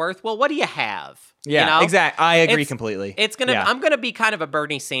 what is it worth? Well, what do you have? Yeah, you know? exactly. I agree completely. I'm gonna be kind of a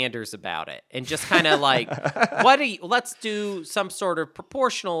Bernie Sanders about it, and just kind of like, let's do some sort of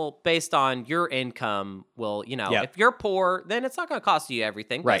proportional based on your income. Well, if you're poor, then it's not gonna cost you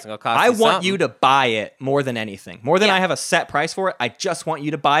everything. Right. It's gonna cost I you want something. you to buy it more than anything. More than I have a set price for it. I just want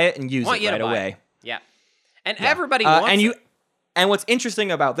you to buy it and use it right away. Yeah. And everybody wants it. And what's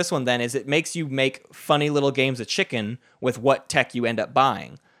interesting about this one then is it makes you make funny little games of chicken with what tech you end up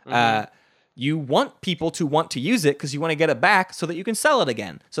buying. You want people to want to use it because you want to get it back so that you can sell it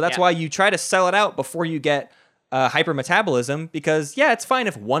again. So that's why you try to sell it out before you get hypermetabolism, because it's fine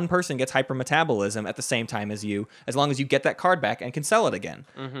if one person gets hypermetabolism at the same time as you, as long as you get that card back and can sell it again.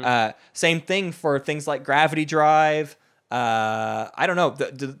 Same thing for things like Gravity Drive. I don't know,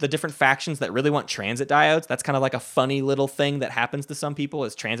 the different factions that really want transit diodes. That's kind of like a funny little thing that happens to some people,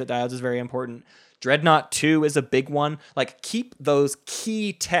 is transit diodes is very important. Dreadnought 2 is a big one. Like, keep those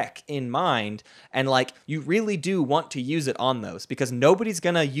key tech in mind, and like, you really do want to use it on those, because nobody's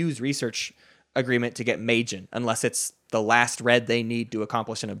gonna use research agreement to get Magen unless it's the last red they need to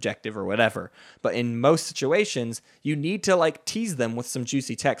accomplish an objective or whatever. But in most situations, you need to like tease them with some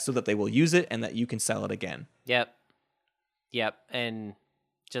juicy tech so that they will use it and that you can sell it again. Yep, and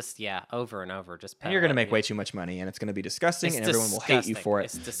just, over and over. And you're going to make way too much money, and it's going to be disgusting, and everyone will hate you for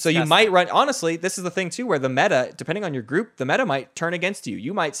it. It's so you might run, honestly, this is the thing too, where the meta, depending on your group, the meta might turn against you.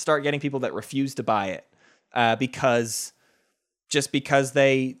 You might start getting people that refuse to buy it because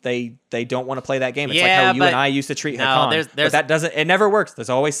they don't want to play that game. It's like how you and I used to treat Hakan. But that doesn't, it never works. There's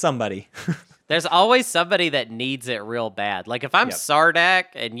always somebody. There's always somebody that needs it real bad. Like, if I'm Sardak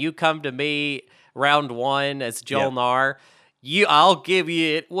and you come to me round 1 as Jolnar, I'll give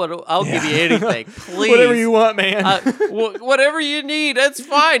you it. I'll give you anything, please. Whatever you want, man. Whatever you need, that's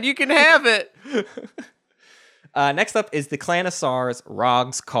fine. You can have it. Next up is the Clan of Sars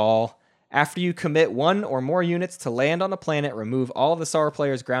Rog's Call. After you commit 1 or more units to land on a planet, remove all of the SAR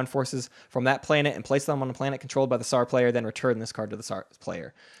player's ground forces from that planet and place them on a planet controlled by the SAR player, then return this card to the SAR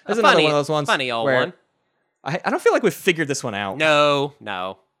player. This is another one of those ones. Funny old where one. I don't feel like we've figured this one out.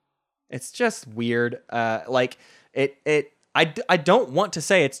 No. It's just weird. I don't want to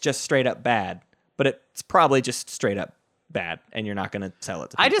say it's just straight up bad, but it's probably just straight up bad, and you're not going to sell it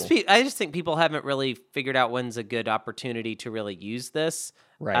to people. I just think people haven't really figured out when's a good opportunity to really use this.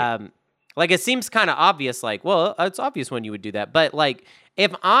 Right. Like, it seems kind of obvious, like, well, it's obvious when you would do that. But, like,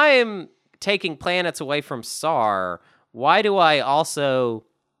 if I'm taking planets away from SAR, why do I also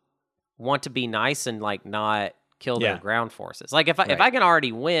want to be nice and, like, not kill their ground forces? Like, if I can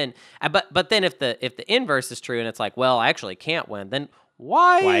already win, but then if the inverse is true and it's like, well, I actually can't win, then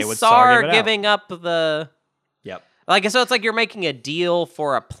why would SAR giving up the... Yep. Like, so it's like you're making a deal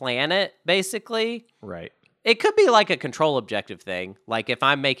for a planet, basically. Right. It could be like a control objective thing. Like, if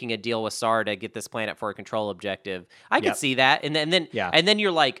I'm making a deal with SAR to get this planet for a control objective, I could see that. And then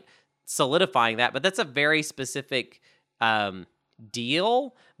you're like solidifying that, but that's a very specific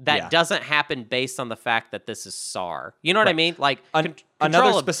deal that doesn't happen based on the fact that this is SAR. You know what I mean? Like,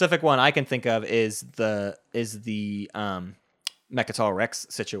 another specific one I can think of is the Mechatol Rex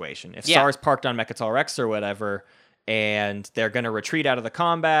situation. If SAR's parked on Mechatol Rex or whatever, and they're going to retreat out of the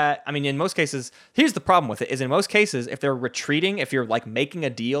combat. I mean, in most cases, here's the problem with it, is in most cases, if they're retreating, if you're like making a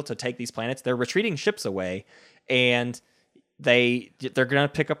deal to take these planets, they're retreating ships away, and they're going to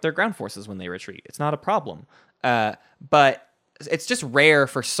pick up their ground forces when they retreat. It's not a problem. But it's just rare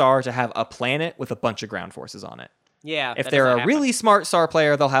for SAR to have a planet with a bunch of ground forces on it. Yeah. If they're a really smart SAR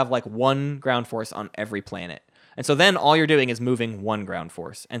player, they'll have like one ground force on every planet. And so then all you're doing is moving one ground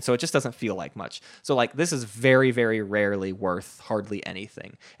force. And so it just doesn't feel like much. So like this is very, very rarely worth hardly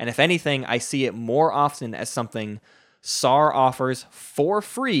anything. And if anything, I see it more often as something SAR offers for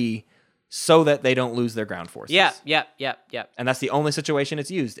free so that they don't lose their ground forces. Yeah. And that's the only situation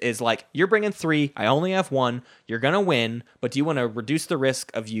it's used, is like, you're bringing 3, I only have 1, you're going to win, but do you want to reduce the risk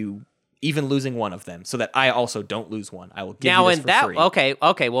of you even losing one of them so that I also don't lose one? I will give you this for free.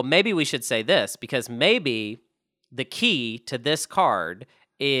 Okay, well, maybe we should say this, because maybe the key to this card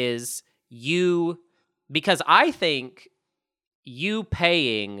is because I think you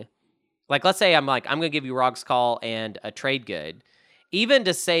paying, like, let's say I'm going to give you Rog's Call and a trade good. Even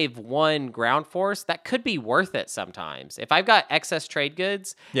to save one ground force, that could be worth it sometimes. If I've got excess trade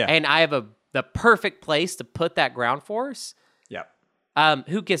goods and I have the perfect place to put that ground force,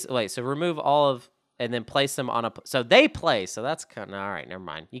 so remove all of, and then place them on so they play, so that's kind of, all right, never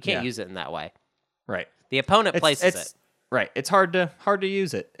mind. You can't use it in that way. Right. The opponent places it. Right. It's hard to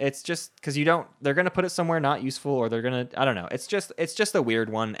use it. It's just because they're going to put it somewhere not useful, or they're going to, I don't know. It's just a weird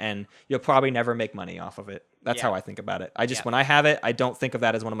one, and you'll probably never make money off of it. That's how I think about it. When I have it, I don't think of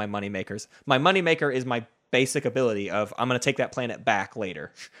that as one of my money makers. My money maker is my basic ability of, I'm going to take that planet back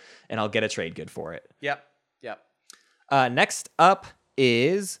later and I'll get a trade good for it. Yep. Next up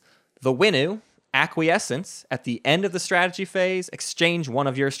is the Winnu Acquiescence. At the end of the strategy phase, exchange one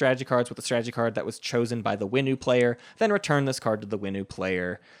of your strategy cards with the strategy card that was chosen by the Winnu player, then return this card to the Winnu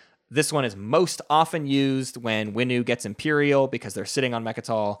player. This one is most often used when Winnu gets Imperial because they're sitting on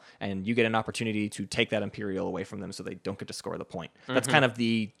Mechatol, and you get an opportunity to take that Imperial away from them so they don't get to score the point. That's kind of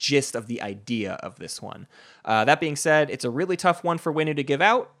the gist of the idea of this one. That being said, it's a really tough one for Winnu to give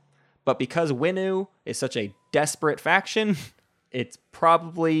out, but because Winnu is such a desperate faction, it's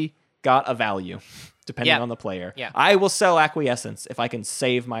probably got a value, depending on the player. Yeah. I will sell Acquiescence if I can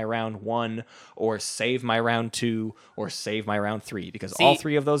save my round 1, or save my round 2, or save my round 3, because all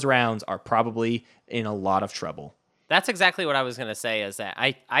 3 of those rounds are probably in a lot of trouble. That's exactly what I was going to say, is that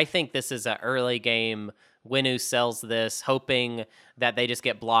I think this is an early game. Winnu sells this, hoping that they just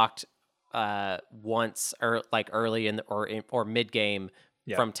get blocked once, or like early in or mid game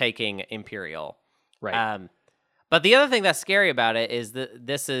from taking Imperial. Right. But the other thing that's scary about it is that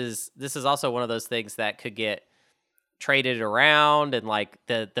this is also one of those things that could get traded around, and like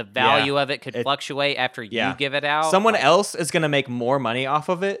the value of it could fluctuate after you give it out. Someone else is going to make more money off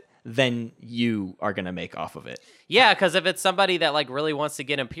of it than you are going to make off of it. Yeah, because if it's somebody that like really wants to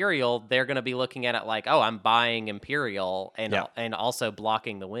get Imperial, they're going to be looking at it like, oh, I'm buying Imperial and also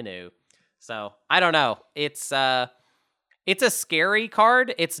blocking the Winnu. So I don't know. It's a scary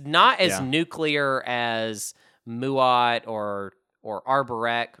card. It's not as nuclear as Muat or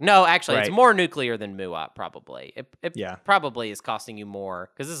Arborek. No, actually, it's more nuclear than Muat, probably. It probably is costing you more,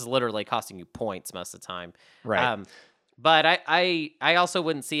 because this is literally costing you points most of the time. Right. But I also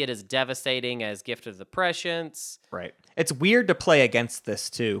wouldn't see it as devastating as Gift of the Prescience. Right. It's weird to play against this,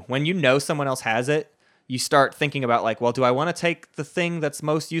 too. When you know someone else has it, you start thinking about, like, well, do I want to take the thing that's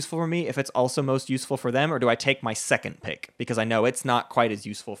most useful for me if it's also most useful for them, or do I take my second pick because I know it's not quite as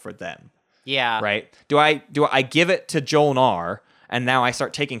useful for them? Yeah. Right. Do I give it to Jolnar, and now I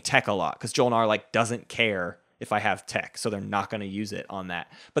start taking tech a lot because Jolnar like doesn't care if I have tech, so they're not going to use it on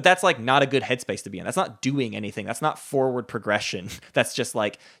that. But that's like not a good headspace to be in. That's not doing anything. That's not forward progression. That's just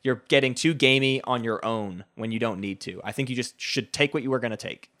like you're getting too gamey on your own when you don't need to. I think you just should take what you were going to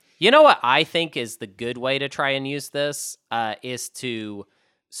take. You know what I think is the good way to try and use this is to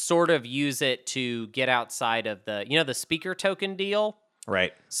sort of use it to get outside of the speaker token deal.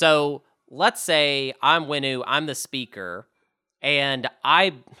 Right. So let's say I'm Winnu, I'm the speaker, and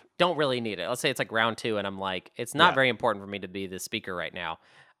I don't really need it. Let's say it's like round 2, and I'm like, it's not very important for me to be the speaker right now.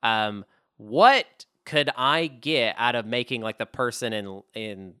 What could I get out of making like the person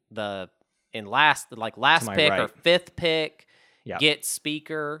in last pick or 5th pick get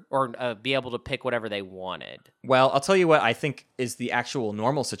speaker, or be able to pick whatever they wanted? Well, I'll tell you what I think is the actual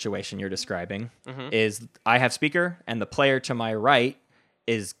normal situation you're describing. Is I have speaker, and the player to my right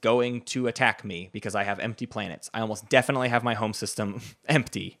is going to attack me because I have empty planets. I almost definitely have my home system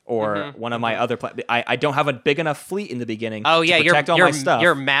empty, or one of my other planets. I don't have a big enough fleet in the beginning to protect all my stuff.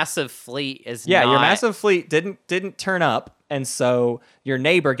 Your massive fleet is your massive fleet didn't turn up, and so your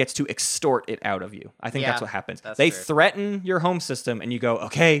neighbor gets to extort it out of you. I think that's what happens. They true. threaten your home system, and you go,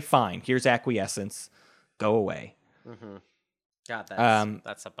 okay, fine, here's acquiescence. Go away. God,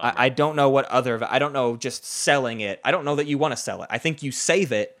 that's a bummer. I don't know what other... I don't know just selling it. I don't know that you want to sell it. I think you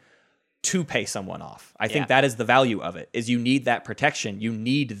save it to pay someone off. I think that is the value of it, is you need that protection. You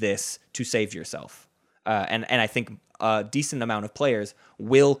need this to save yourself. And I think a decent amount of players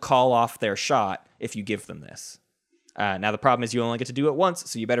will call off their shot if you give them this. Now, the problem is you only get to do it once,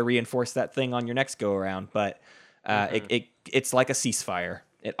 so you better reinforce that thing on your next go-around. But it's like a ceasefire.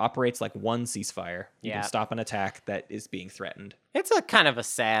 It operates like one ceasefire. You can stop an attack that is being threatened. It's a kind of a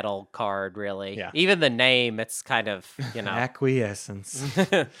sad old card, really. Yeah. Even the name, it's kind of, Acquiescence.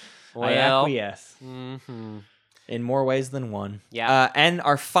 Well, I acquiesce. In more ways than one. Yeah. And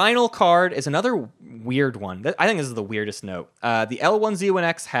our final card is another weird one. I think this is the weirdest note. The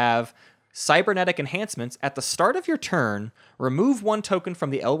L1Z1X have cybernetic enhancements. At the start of your turn, remove one token from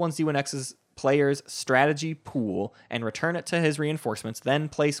the L1Z1X's player's strategy pool and return it to his reinforcements. Then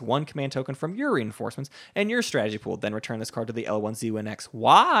place one command token from your reinforcements and your strategy pool. Then return this card to the L1Z1X.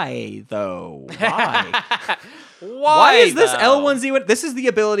 Why, though? Why? Why is this L1Z1? This is the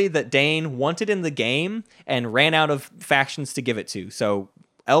ability that Dane wanted in the game and ran out of factions to give it to. So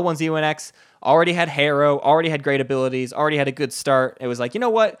L1Z1X already had Harrow, already had great abilities, already had a good start. It was like, you know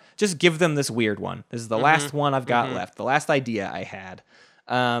what? Just give them this weird one. This is the last one I've got left. The last idea I had.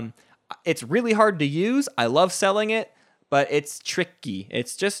 It's really hard to use. I love selling it, but it's tricky.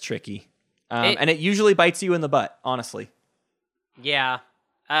 It's just tricky. And it usually bites you in the butt, honestly. Yeah.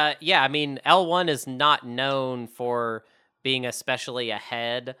 I mean, L1 is not known for being especially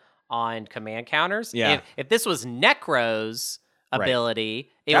ahead on command counters. Yeah. If this was Necro's ability,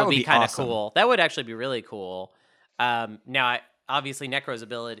 it That would would be be kind of awesome. cool. That would actually be really cool. Now, obviously, Necro's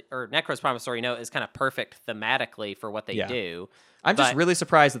ability, or Necro's Promissory Note, is kind of perfect thematically for what they do. I'm just really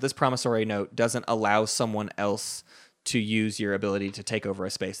surprised that this promissory note doesn't allow someone else to use your ability to take over a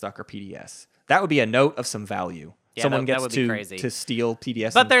space dock or PDS. That would be a note of some value. Yeah, Someone that gets would be crazy. to steal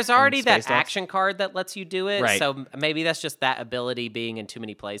PDS. But there's and already that space docks. action card that lets you do it. Right. So maybe that's just that ability being in too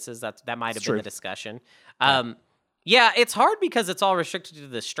many places. That might have been true. the discussion. Yeah, it's hard because it's all restricted to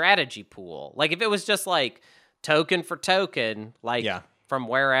the strategy pool. Like if it was just like token for token, like from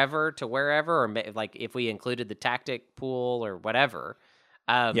wherever to wherever, or like if we included the tactic pool or whatever.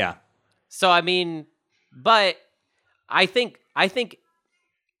 So I mean, but I think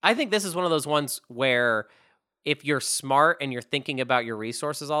this is one of those ones where if you're smart and you're thinking about your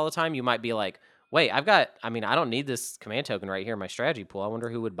resources all the time, you might be like, wait, I don't need this command token right here in my strategy pool. I wonder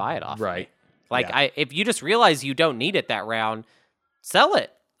who would buy it off. Right. Like if you just realize you don't need it that round, sell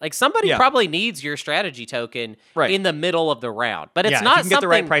it. Like somebody probably needs your strategy token in the middle of the round, but it's not if you can get the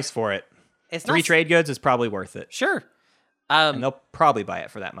right price for it. It's 3 trade goods is probably worth it. Sure. And they'll probably buy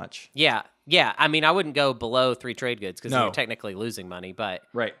it for that much. Yeah. I mean, I wouldn't go below 3 trade goods because you're technically losing money, but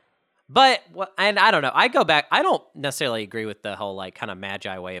and I don't know. I go back. I don't necessarily agree with the whole like kind of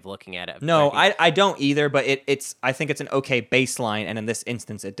magi way of looking at it. No, I don't either. But I think it's an okay baseline, and in this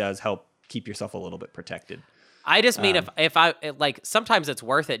instance, it does help keep yourself a little bit protected. I just mean if I like sometimes it's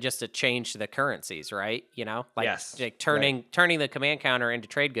worth it just to change the currencies, right? You know, like, like turning the command counter into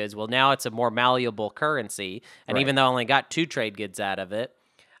trade goods. Well, now it's a more malleable currency, and even though I only got 2 trade goods out of it,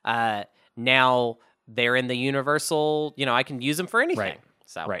 now they're in the universal. You know, I can use them for anything.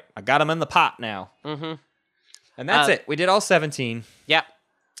 So I got them in the pot now. And that's it. We did all 17. Yep.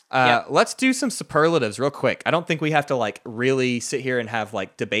 Let's do some superlatives real quick. I don't think we have to like really sit here and have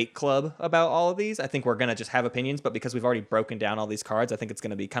like debate club about all of these. I think we're going to just have opinions, but because we've already broken down all these cards, I think it's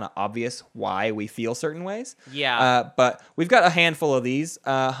going to be kind of obvious why we feel certain ways. Yeah. But we've got a handful of these.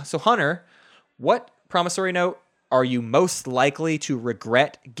 So Hunter, what promissory note are you most likely to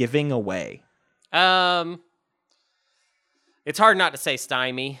regret giving away? It's hard not to say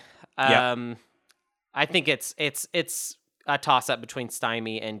Stymie. I think it's a toss-up between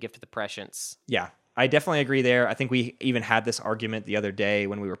Stymie and Gift of the Prescience. Yeah, I definitely agree there. I think we even had this argument the other day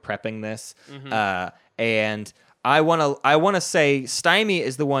when we were prepping this. And I want to say Stymie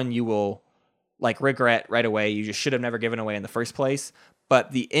is the one you will like regret right away. You just should have never given away in the first place.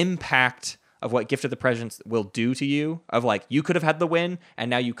 But the impact of what Gift of the Prescience will do to you, of like you could have had the win and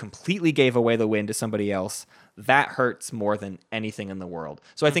now you completely gave away the win to somebody else, that hurts more than anything in the world.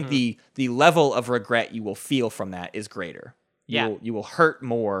 So I think the level of regret you will feel from that is greater. You will hurt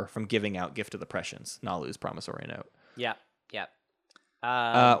more from giving out Gift of the Prescience, Nalu's promissory note. Yeah.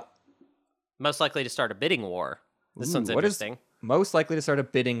 Most likely to start a bidding war. This one's interesting. most likely to start a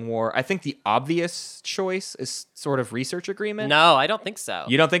bidding war, I think the obvious choice is sort of research agreement. No, I don't think so.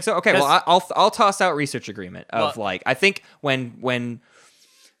 You don't think so? Okay, well, I'll toss out research agreement of I think when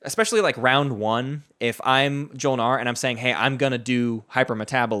especially like round 1, if I'm Jolnar and I'm saying, hey, I'm gonna do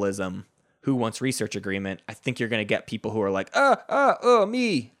hypermetabolism, who wants research agreement? I think you're gonna get people who are like,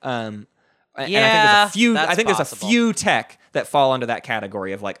 me. And I think there's a few tech that fall under that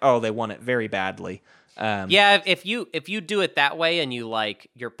category of like, oh, they want it very badly. If you do it that way and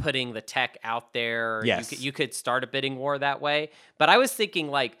you're putting the tech out there, yes. you could start a bidding war that way. But I was thinking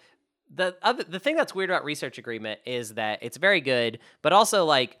like the thing that's weird about research agreement is that it's very good, but also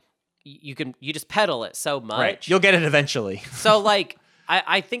like you just peddle it so much. Right. You'll get it eventually. So like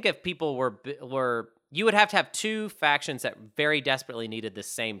I think if people were you would have to have 2 factions that very desperately needed the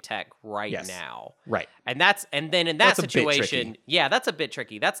same tech now. Right. And then in that situation, that's a bit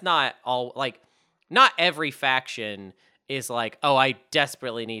tricky. That's not all like. Not every faction is like, oh, I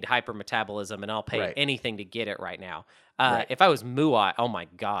desperately need hypermetabolism and I'll pay anything to get it right now. If I was Muat, oh my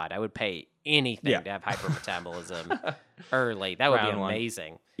God, I would pay anything to have hypermetabolism early. That would be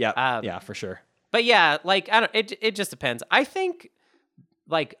amazing. Yeah, for sure. But yeah, like it just depends. I think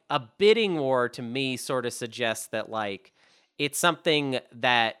like a bidding war to me sort of suggests that like it's something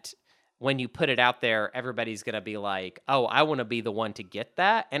that when you put it out there, everybody's going to be like, oh, I want to be the one to get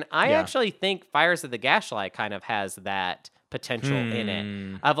that. And I actually think Fires of the Gaslight kind of has that potential in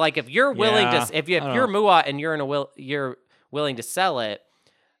it. Of like, if you're willing to, if you're Muat and you're willing to sell it,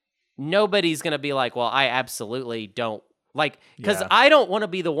 nobody's going to be like, well, I absolutely don't. Like, because I don't want to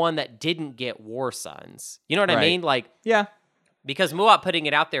be the one that didn't get War Sons. You know what I mean? Like, because Muat putting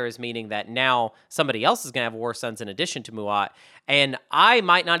it out there is meaning that now somebody else is going to have War Sons in addition to Muat. And I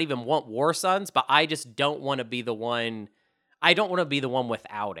might not even want War Sons, but I just don't want to be the one. I don't want to be the one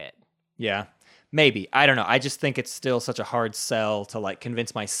without it. Yeah, maybe. I don't know. I just think it's still such a hard sell to like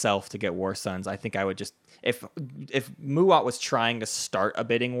convince myself to get War Sons. I think I would just, if Muat was trying to start a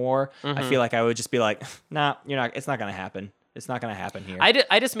bidding war, I feel like I would just be like, nah, it's not going to happen. It's not going to happen here.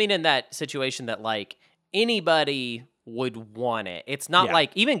 I just mean in that situation that like anybody would want it. It's not like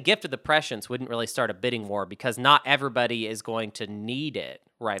even Gift of the Prescience wouldn't really start a bidding war because not everybody is going to need it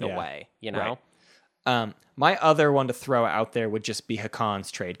right away, you know? Right. My other one to throw out there would just be Hakon's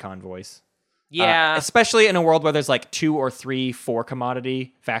trade convoys. Yeah. Especially in a world where there's like 2 or 3, 4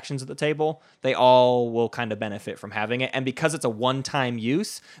 commodity factions at the table, they all will kind of benefit from having it. And because it's a one-time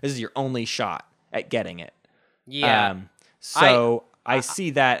use, this is your only shot at getting it. Yeah. I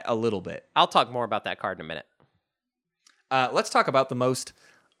see that a little bit. I'll talk more about that card in a minute. Let's talk about the most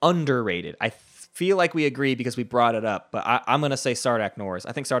underrated. I feel like we agree because we brought it up, but I'm going to say Sardak Nors.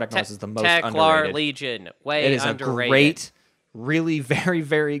 I think Sardak Nors is the most Teklar underrated. Legion, it is underrated. A great, really very,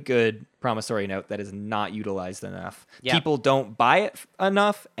 very good promissory note that is not utilized enough. Yep. People don't buy it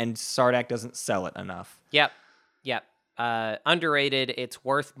enough, and Sardak doesn't sell it enough. Yep. Underrated. It's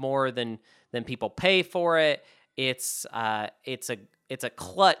worth more than people pay for it. It's a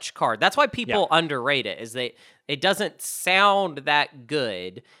clutch card. That's why people underrate it. Is it doesn't sound that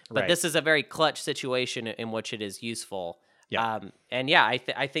good, but this is a very clutch situation in which it is useful. Yeah.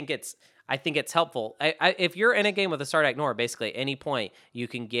 I think it's helpful. If you're in a game with a Sardak Nor, basically at any point you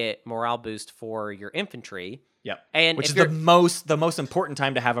can get morale boost for your infantry. Yep. And which is the most important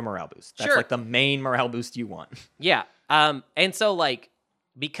time to have a morale boost. That's like the main morale boost you want. Yeah. And so like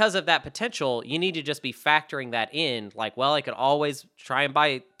because of that potential, you need to just be factoring that in. Like, well, I could always try and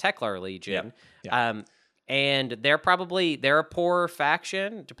buy Teklar Legion. Yep. And they're a poor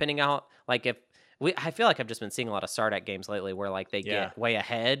faction, depending on like I feel like I've just been seeing a lot of Sardak games lately where like they get way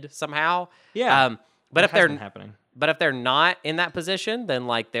ahead somehow. Yeah. But if they're happening. But if they're not in that position, then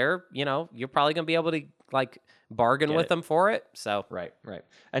like they're, you're probably gonna be able to like bargain with them for it. So right.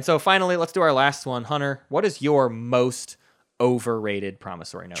 And so finally, let's do our last one. Hunter, what is your most overrated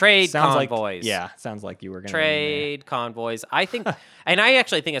promissory note? Trade convoys. Sounds like you were going to trade convoys. I think, and I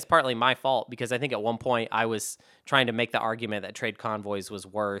actually think it's partly my fault because I think at one point I was trying to make the argument that trade convoys was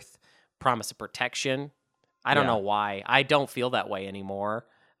worth promise of protection. I don't know why. I don't feel that way anymore.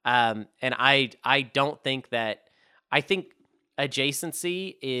 And I don't think that. I think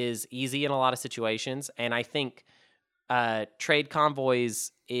adjacency is easy in a lot of situations, and I think trade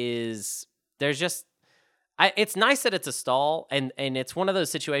convoys is it's nice that it's a stall, and it's one of those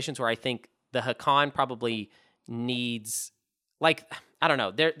situations where I think the Hakan probably needs, like, I don't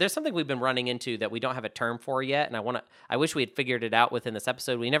know. There's something we've been running into that we don't have a term for yet, and I wish we had figured it out within this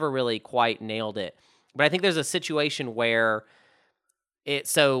episode. We never really quite nailed it, but I think there's a situation where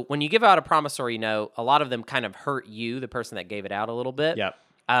so when you give out a promissory note, a lot of them kind of hurt you, the person that gave it out, a little bit. Yep.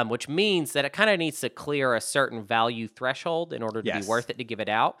 which means that it kind of needs to clear a certain value threshold in order to be worth it to give it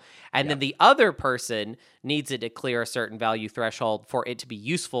out. And then the other person needs it to clear a certain value threshold for it to be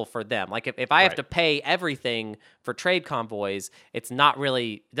useful for them. Like if I have to pay everything for trade convoys, it's not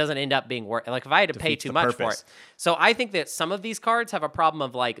really, it doesn't end up being worth, like if I had to pay too much for it. So I think that some of these cards have a problem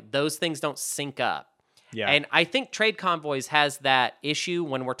of like those things don't sync up. Yeah. And I think Trade Convoys has that issue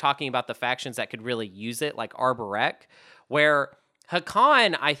when we're talking about the factions that could really use it, like Arborek, where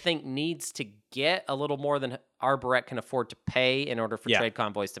Hakan, I think, needs to get a little more than Arborek can afford to pay in order for Trade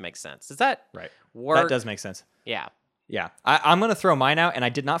Convoys to make sense. Does that work? That does make sense. Yeah. Yeah. I'm going to throw mine out, and I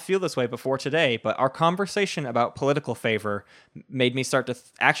did not feel this way before today, but our conversation about political favor made me start to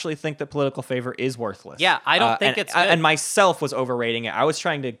actually think that political favor is worthless. Yeah, I don't think it's good. And myself was overrating it. I was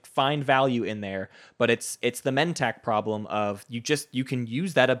trying to find value in there, but it's the Mentak problem of you can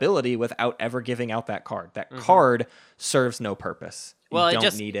use that ability without ever giving out that card. That card serves no purpose. You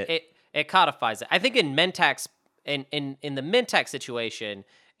don't need it. It codifies it. I think in Mentak's in the Mentak situation,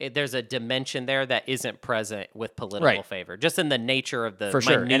 there's a dimension there that isn't present with political favor, just in the nature of the for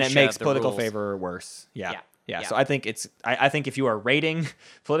sure, and it makes political rules. Favor worse. Yeah. So I think I think if you are rating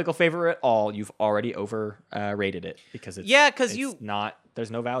political favor at all, you've already overrated it because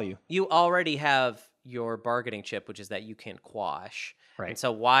there's no value. You already have your bargaining chip, which is that you can quash. Right. And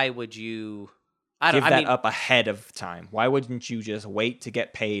so why would you give that up ahead of time? Why wouldn't you just wait to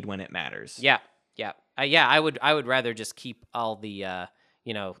get paid when it matters? Yeah. I would rather just keep all the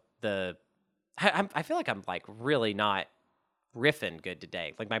I feel like I'm like really not riffing good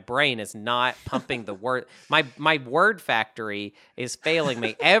today. Like my brain is not pumping the word. My word factory is failing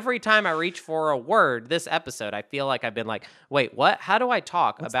me. Every time I reach for a word this episode, I feel like I've been like, wait, what? How do I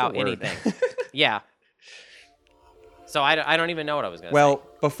talk about anything? Yeah. So I don't even know what I was going to say. Well,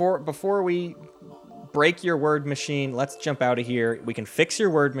 before we break your word machine, let's jump out of here. We can fix your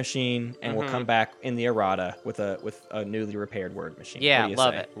word machine, and we'll come back in the errata with a newly repaired word machine. Yeah,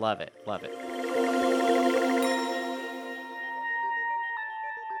 love it.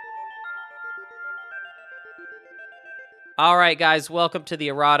 All right, guys, welcome to the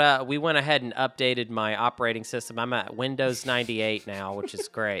errata. We went ahead and updated my operating system. I'm at Windows 98 now, which is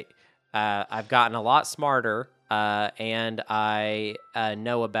great. I've gotten a lot smarter. And I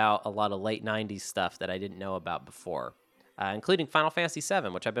know about a lot of late 90s stuff that I didn't know about before, including Final Fantasy VII,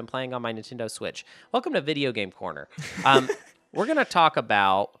 which I've been playing on my Nintendo Switch. Welcome to Video Game Corner. We're going to talk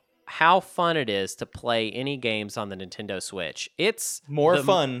about how fun it is to play any games on the Nintendo Switch. It's more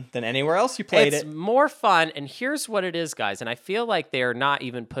fun than anywhere else you played it. It's more fun, and here's what it is, guys, and I feel like they're not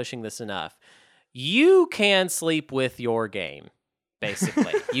even pushing this enough. You can sleep with your game.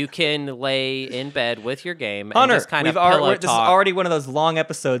 Basically, you can lay in bed with your game Hunter, and just kind of pillow this is talk. already one of those long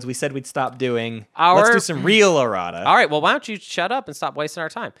episodes we said we'd stop doing. Let's do some real errata. All right, well, why don't you shut up and stop wasting our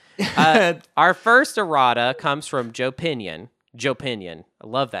time? Our first errata comes from Joe Pinion. Joe Pinion. I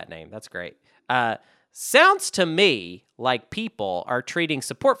love that name. That's great. Sounds to me like people are treating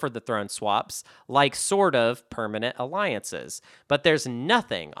support for the throne swaps like sort of permanent alliances, but there's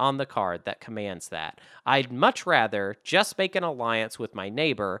nothing on the card that commands that. I'd much rather just make an alliance with my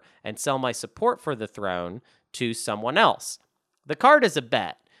neighbor and sell my support for the throne to someone else. The card is a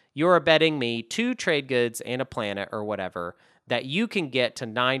bet. You're betting me 2 trade goods and a planet or whatever that you can get to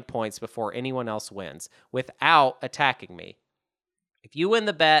 9 points before anyone else wins without attacking me. If you win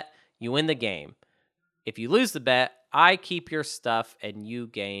the bet, you win the game. If you lose the bet, I keep your stuff and you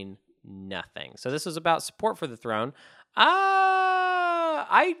gain nothing. So this was about support for the throne.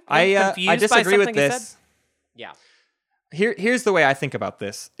 I disagree with this. Yeah. Here's the way I think about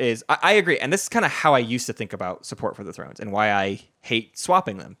this is I agree, and this is kind of how I used to think about support for the thrones and why I hate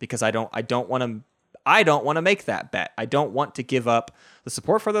swapping them, because I don't want to make that bet. I don't want to give up the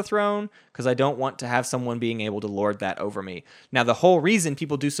support for the throne because I don't want to have someone being able to lord that over me. Now, the whole reason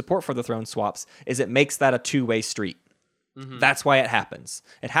people do support for the throne swaps is it makes that a two-way street. Mm-hmm. That's why it happens.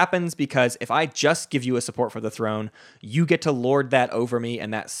 It happens because if I just give you a support for the throne, you get to lord that over me,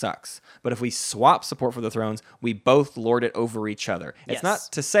 and that sucks. But if we swap support for the thrones, we both lord it over each other. Yes. It's not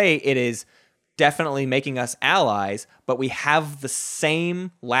to say it is definitely making us allies, but we have the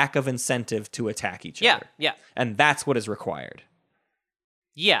same lack of incentive to attack each other. Yeah. And that's what is required.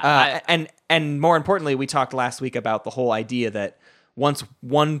 Yeah. And more importantly, we talked last week about the whole idea that once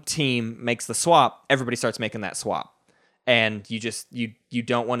one team makes the swap, everybody starts making that swap. And you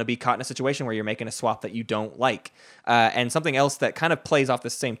don't want to be caught in a situation where you're making a swap that you don't like. And something else that kind of plays off the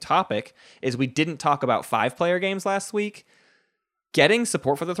same topic is we didn't talk about 5-player games last week. Getting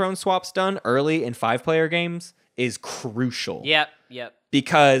support for the throne swaps done early in 5-player games is crucial. Yep.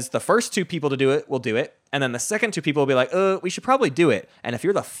 Because the first 2 people to do it will do it, And then the second two people will be like, we should probably do it. And if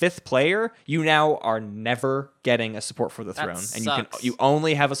you're the fifth player, you now are never getting a support for the throne. And you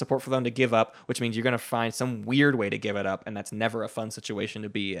only have a support for them to give up, which means you're going to find some weird way to give it up. And that's never a fun situation to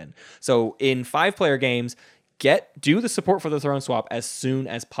be in. So in 5-player games, do the support for the throne swap as soon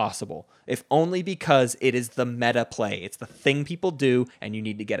as possible, if only because it is the meta play. It's the thing people do, and you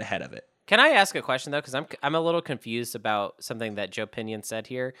need to get ahead of it. Can I ask a question, though? Because I'm a little confused about something that Joe Pinion said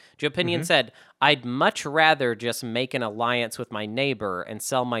here. Joe Pinion said, I'd much rather just make an alliance with my neighbor and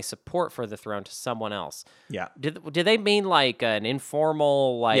sell my support for the throne to someone else. Yeah. Did they mean like an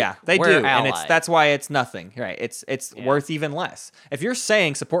informal, like, yeah, they do. Allied? And that's why it's nothing, right? It's worth even less. If you're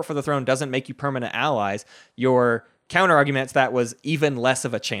saying support for the throne doesn't make you permanent allies, your counter arguments that was even less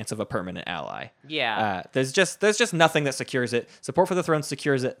of a chance of a permanent ally. Yeah. There's just nothing that secures it. Support for the throne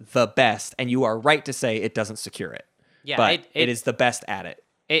secures it the best, and you are right to say it doesn't secure it. Yeah, but it is the best at it.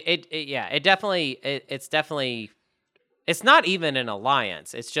 It's definitely it's not even an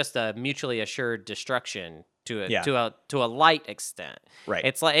alliance. It's just a mutually assured destruction to a light extent. Right.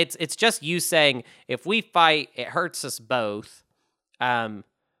 It's like it's just you saying, if we fight, it hurts us both. And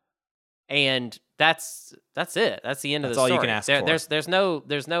that's it. That's the end of the story. That's all you can ask for.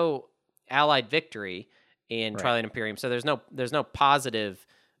 There's no allied victory in Twilight Imperium, so there's no positive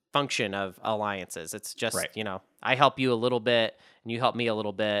function of alliances. It's just I help you a little bit and you help me a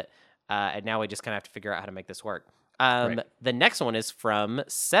little bit, and now we just kind of have to figure out how to make this work. The next one is from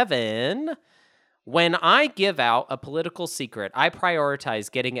 7. When I give out a political secret, I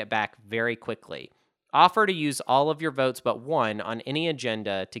prioritize getting it back very quickly. Offer to use all of your votes but one on any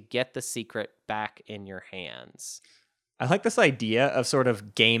agenda to get the secret back in your hands. I like this idea of sort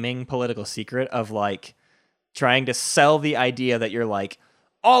of gaming political secret, of like trying to sell the idea that you're like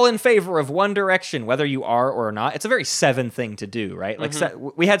all in favor of one direction, whether you are or not. It's a very 7 thing to do, right? Like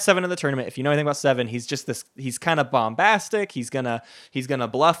we had 7 in the tournament. If you know anything about 7, he's just he's kind of bombastic. He's gonna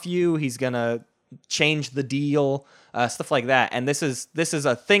bluff you. He's gonna change the deal, stuff like that. And this is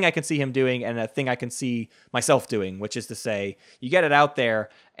a thing I can see him doing, and a thing I can see myself doing, which is to say, you get it out there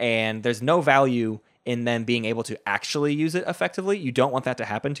and there's no value in them being able to actually use it effectively. You don't want that to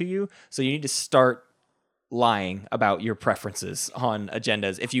happen to you. So you need to start lying about your preferences on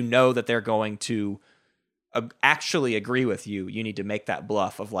agendas. If you know that they're going to actually agree with you, you need to make that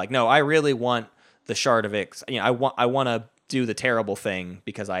bluff of like, no, I really want the Shard of Ix. I want to do the terrible thing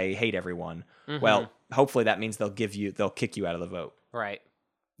because I hate everyone. Well, hopefully that means they'll kick you out of the vote. Right.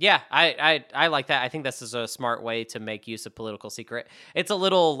 Yeah, I like that. I think this is a smart way to make use of political secret. It's a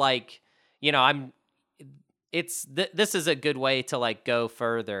little like, this is a good way to like go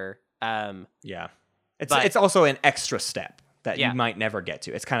further. Yeah. It's also an extra step that you might never get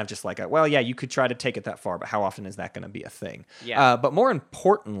to. It's kind of just like, you could try to take it that far, but how often is that going to be a thing? Yeah. But more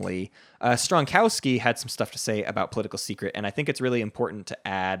importantly, Stronkowski had some stuff to say about political secret, and I think it's really important to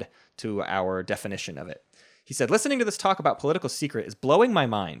add to our definition of it. He said, listening to this talk about political secret is blowing my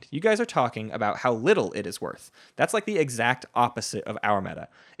mind. You guys are talking about how little it is worth. That's like the exact opposite of our meta.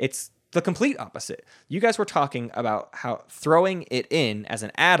 It's the complete opposite. You guys were talking about how throwing it in as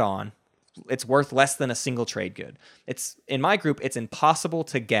an add-on, it's worth less than a single trade good. It's in my group, it's impossible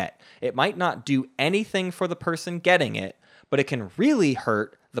to get. It might not do anything for the person getting it, but it can really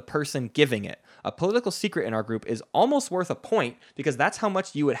hurt the person giving it. A political secret in our group is almost worth a point because that's how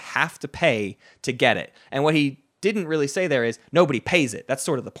much you would have to pay to get it. And what he didn't really say there is nobody pays it. That's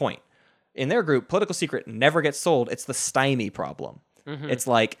sort of the point. In their group, political secret never gets sold. It's the stymie problem. It's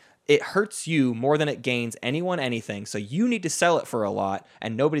like, it hurts you more than it gains anyone anything, so you need to sell it for a lot,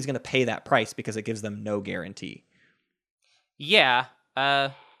 and nobody's going to pay that price because it gives them no guarantee. Yeah.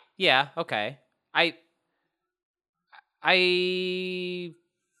 Okay.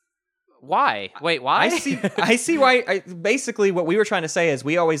 Why? Wait, why? I see why. Basically, what we were trying to say is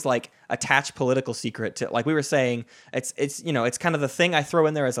we always like attach political secret to, like we were saying, it's kind of the thing I throw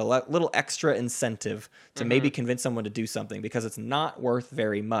in there as a little extra incentive to maybe convince someone to do something because it's not worth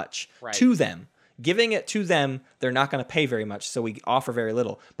very much to them. Giving it to them, they're not going to pay very much, so we offer very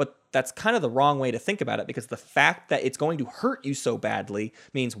little. But that's kind of the wrong way to think about it, because the fact that it's going to hurt you so badly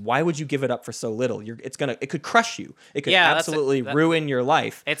means why would you give it up for so little? It could crush you. It could absolutely ruin your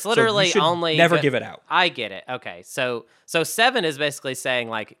life. It's literally never give it out. I get it. Okay, so 7 is basically saying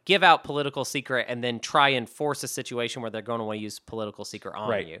like give out political secret and then try and force a situation where they're going to want to use political secret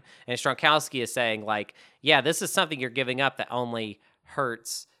on you. And Stronkowski is saying like, yeah, this is something you're giving up that only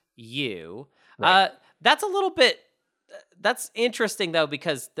hurts you. Right. That's a little bit. That's interesting though,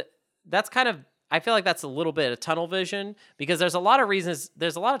 because that's kind of. I feel like that's a little bit of tunnel vision, because there's a lot of reasons.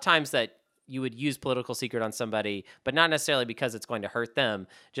 There's a lot of times that you would use political secret on somebody, but not necessarily because it's going to hurt them,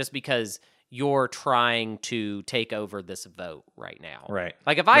 just because you're trying to take over this vote right now. Right.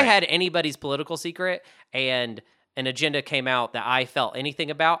 Like if I Right. had anybody's political secret and an agenda came out that I felt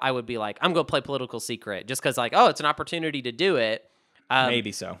anything about, I would be like, I'm going to play political secret just because like, oh, it's an opportunity to do it.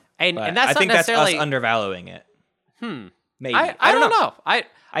 Maybe so. and But that's I not think necessarily- that's us undervaluing it. Maybe. I don't know.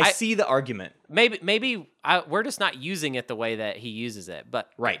 I see the argument. Maybe we're just not using it the way that he uses it. But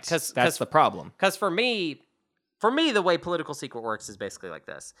Right. That's the problem. Because for me, the way political secret works is basically like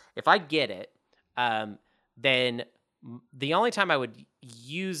this. If I get it, then the only time I would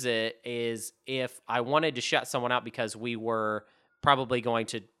use it is if I wanted to shut someone out because we were probably going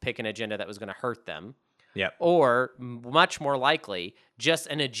to pick an agenda that was going to hurt them. Yep. Or much more likely, just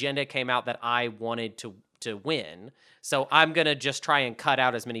an agenda came out that I wanted to win. So I'm going to just try and cut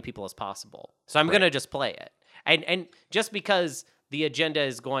out as many people as possible. So I'm going to just play it. And just because the agenda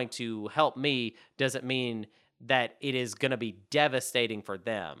is going to help me doesn't mean that it is going to be devastating for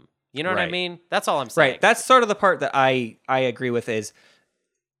them. You know what I Right. mean? That's all I'm saying. Right. That's sort of the part that I agree with is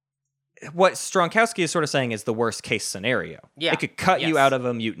what Stronkowski is sort of saying is the worst case scenario. Yeah. It could cut you Yes. out of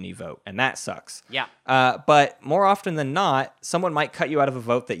a mutiny vote, and that sucks. Yeah. But more often than not, someone might cut you out of a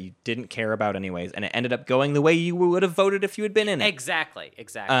vote that you didn't care about anyways, and it ended up going the way you would have voted if you had been in it. Exactly.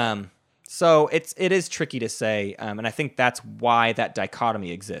 So it is tricky to say, and I think that's why that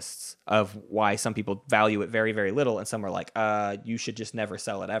dichotomy exists of why some people value it very, very little, and some are like, you should just never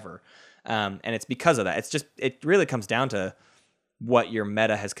sell it ever. And it's because of that. It really comes down to what your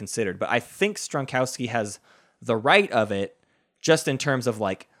meta has considered. But I think Stronkowski has the right of it just in terms of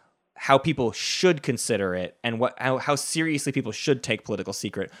like how people should consider it and how seriously people should take political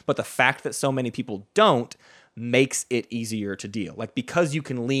secret. But the fact that so many people don't makes it easier to deal. Like, because you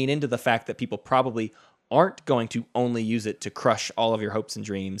can lean into the fact that people probably aren't going to only use it to crush all of your hopes and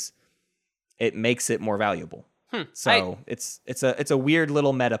dreams, it makes it more valuable. So it's a weird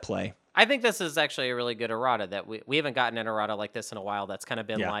little meta play. I think this is actually a really good errata that we haven't gotten an errata like this in a while. That's kind of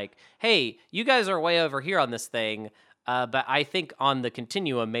been like, hey, you guys are way over here on this thing, but I think on the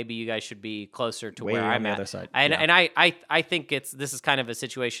continuum, maybe you guys should be closer to Way where on I'm the at. other side. And Yeah. and I think this is kind of a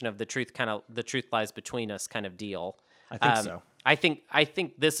situation of the truth lies between us kind of deal. I think so. I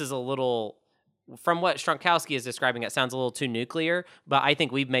think this is a little, from what Stronkowski is describing, it sounds a little too nuclear, but I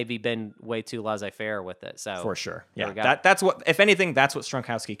think we've maybe been way too laissez-faire with it. So For sure. there Yeah. we go. That's what, if anything, that's what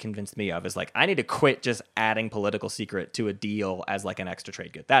Stronkowski convinced me of, is like, I need to quit just adding political secret to a deal as like an extra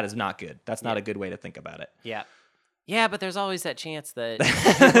trade good. That is not good. That's not a good way to think about it. Yeah. Yeah, but there's always that chance that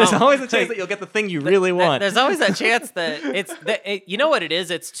There's always a chance that you'll get the thing you really want. There's always that chance that you know what it is?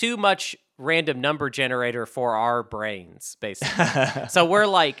 It's too much random number generator for our brains, basically. So we're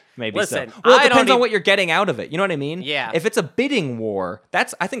like, Maybe listen, so. Well, it I don't depends on even- what you're getting out of it. You know what I mean? Yeah. If it's a bidding war,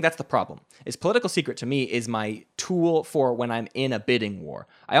 I think that's the problem. Is political secret to me is my tool for when I'm in a bidding war.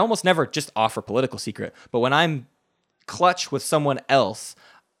 I almost never just offer political secret, but when I'm clutch with someone else,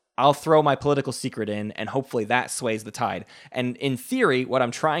 I'll throw my political secret in, and hopefully that sways the tide. And in theory, what I'm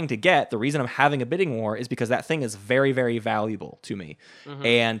trying to get, the reason I'm having a bidding war is because that thing is very, very valuable to me.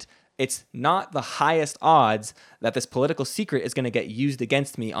 And it's not the highest odds that this political secret is going to get used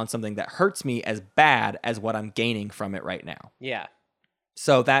against me on something that hurts me as bad as what I'm gaining from it right now. Yeah.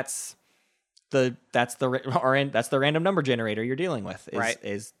 So that's the random number generator you're dealing with. Right.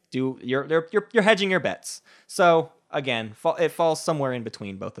 You're hedging your bets. So again, it falls somewhere in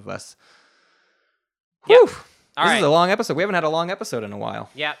between both of us. Yep. Whew. All This right. is a long episode. We haven't had a long episode in a while.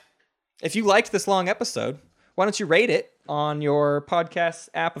 Yeah. If you liked this long episode, why don't you rate it on your podcast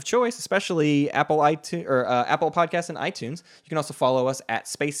app of choice, especially Apple Podcasts and iTunes. You can also follow us at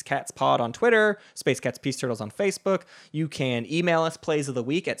Space Cats Pod on Twitter, Space Cats Peace Turtles on Facebook. You can email us plays of the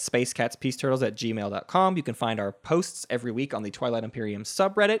week at spacecatspieceturtles@gmail.com. You can find our posts every week on the Twilight Imperium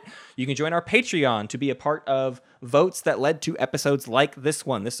subreddit. You can join our Patreon to be a part of votes that led to episodes like this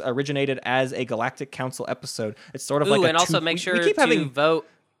one. This originated as a Galactic Council episode. It's sort of like and also make sure to vote.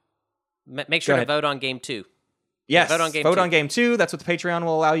 Make sure to vote on game 2. Yes, vote on game 2. That's what the Patreon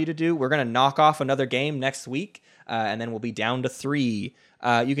will allow you to do. We're going to knock off another game next week, and then we'll be down to 3.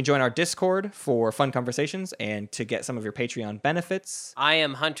 You can join our Discord for fun conversations and to get some of your Patreon benefits. I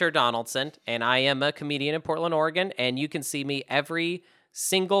am Hunter Donaldson, and I am a comedian in Portland, Oregon, and you can see me every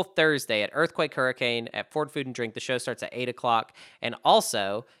single Thursday at Earthquake Hurricane at Ford Food and Drink. The show starts at 8 o'clock. And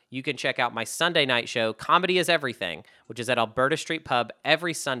also, you can check out my Sunday night show, Comedy is Everything, which is at Alberta Street Pub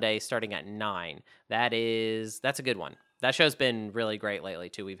every Sunday starting at 9. That's a good one. That show's been really great lately,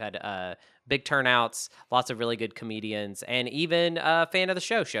 too. We've had big turnouts, lots of really good comedians, and even a fan of the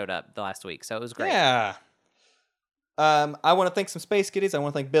show showed up the last week, so it was great. Yeah. I want to thank some Space Kiddies. I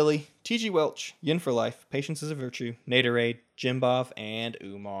want to thank Billy, TG Welch, Yin for Life, Patience is a Virtue, Naderade, Jimbov, and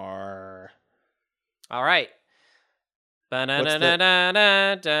Umar. All right. So remember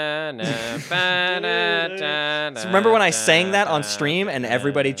when I sang that on stream and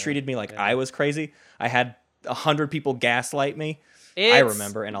everybody treated me like I was crazy? I had 100 people gaslight me. I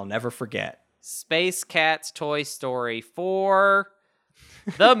remember, and I'll never forget. Space Cats Toy Story 4,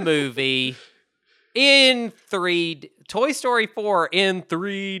 the movie, in 3D. Toy Story 4 in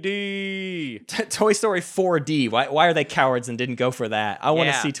 3D. Toy Story 4D. Why are they cowards and didn't go for that? I want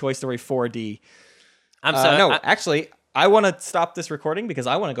to see Toy Story 4D. Actually, I want to stop this recording because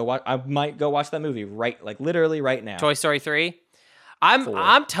I want to go watch. I might go watch that movie literally right now. Toy Story 3.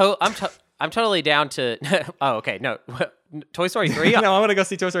 I'm totally down to. Oh, okay. No, Toy Story 3. No, I want to go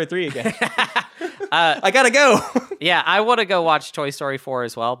see Toy Story 3 again. I gotta go. Yeah, I want to go watch Toy Story 4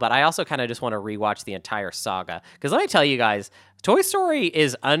 as well, but I also kind of just want to rewatch the entire saga because let me tell you guys, Toy Story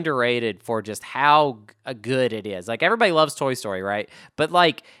is underrated for just how good it is. Like everybody loves Toy Story, right? But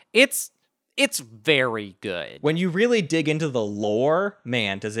like it's very good. When you really dig into the lore,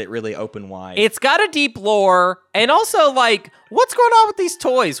 man, does it really open wide. It's got a deep lore, and also, like, what's going on with these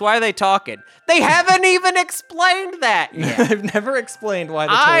toys? Why are they talking? They haven't even explained that yet. They've never explained why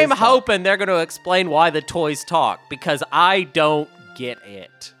the toys I'm talk. hoping they're going to explain why the toys talk, because I don't get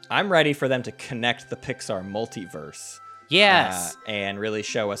it. I'm ready for them to connect the Pixar multiverse. Yes. And really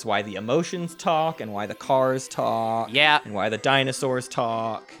show us why the emotions talk, and why the cars talk. Yeah. And why the dinosaurs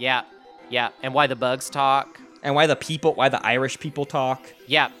talk. Yeah. Yeah, and why the bugs talk. And why the Irish people talk.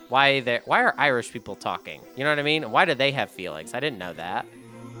 Yeah, why are Irish people talking? You know what I mean? Why do they have feelings? I didn't know that.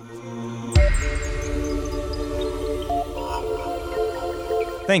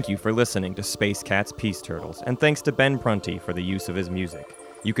 Thank you for listening to Space Cats Peace Turtles, and thanks to Ben Prunty for the use of his music.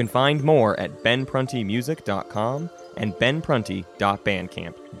 You can find more at benpruntymusic.com and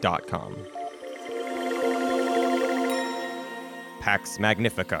benprunty.bandcamp.com. Pax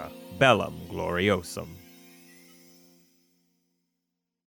Magnifica, Bellum Gloriosum.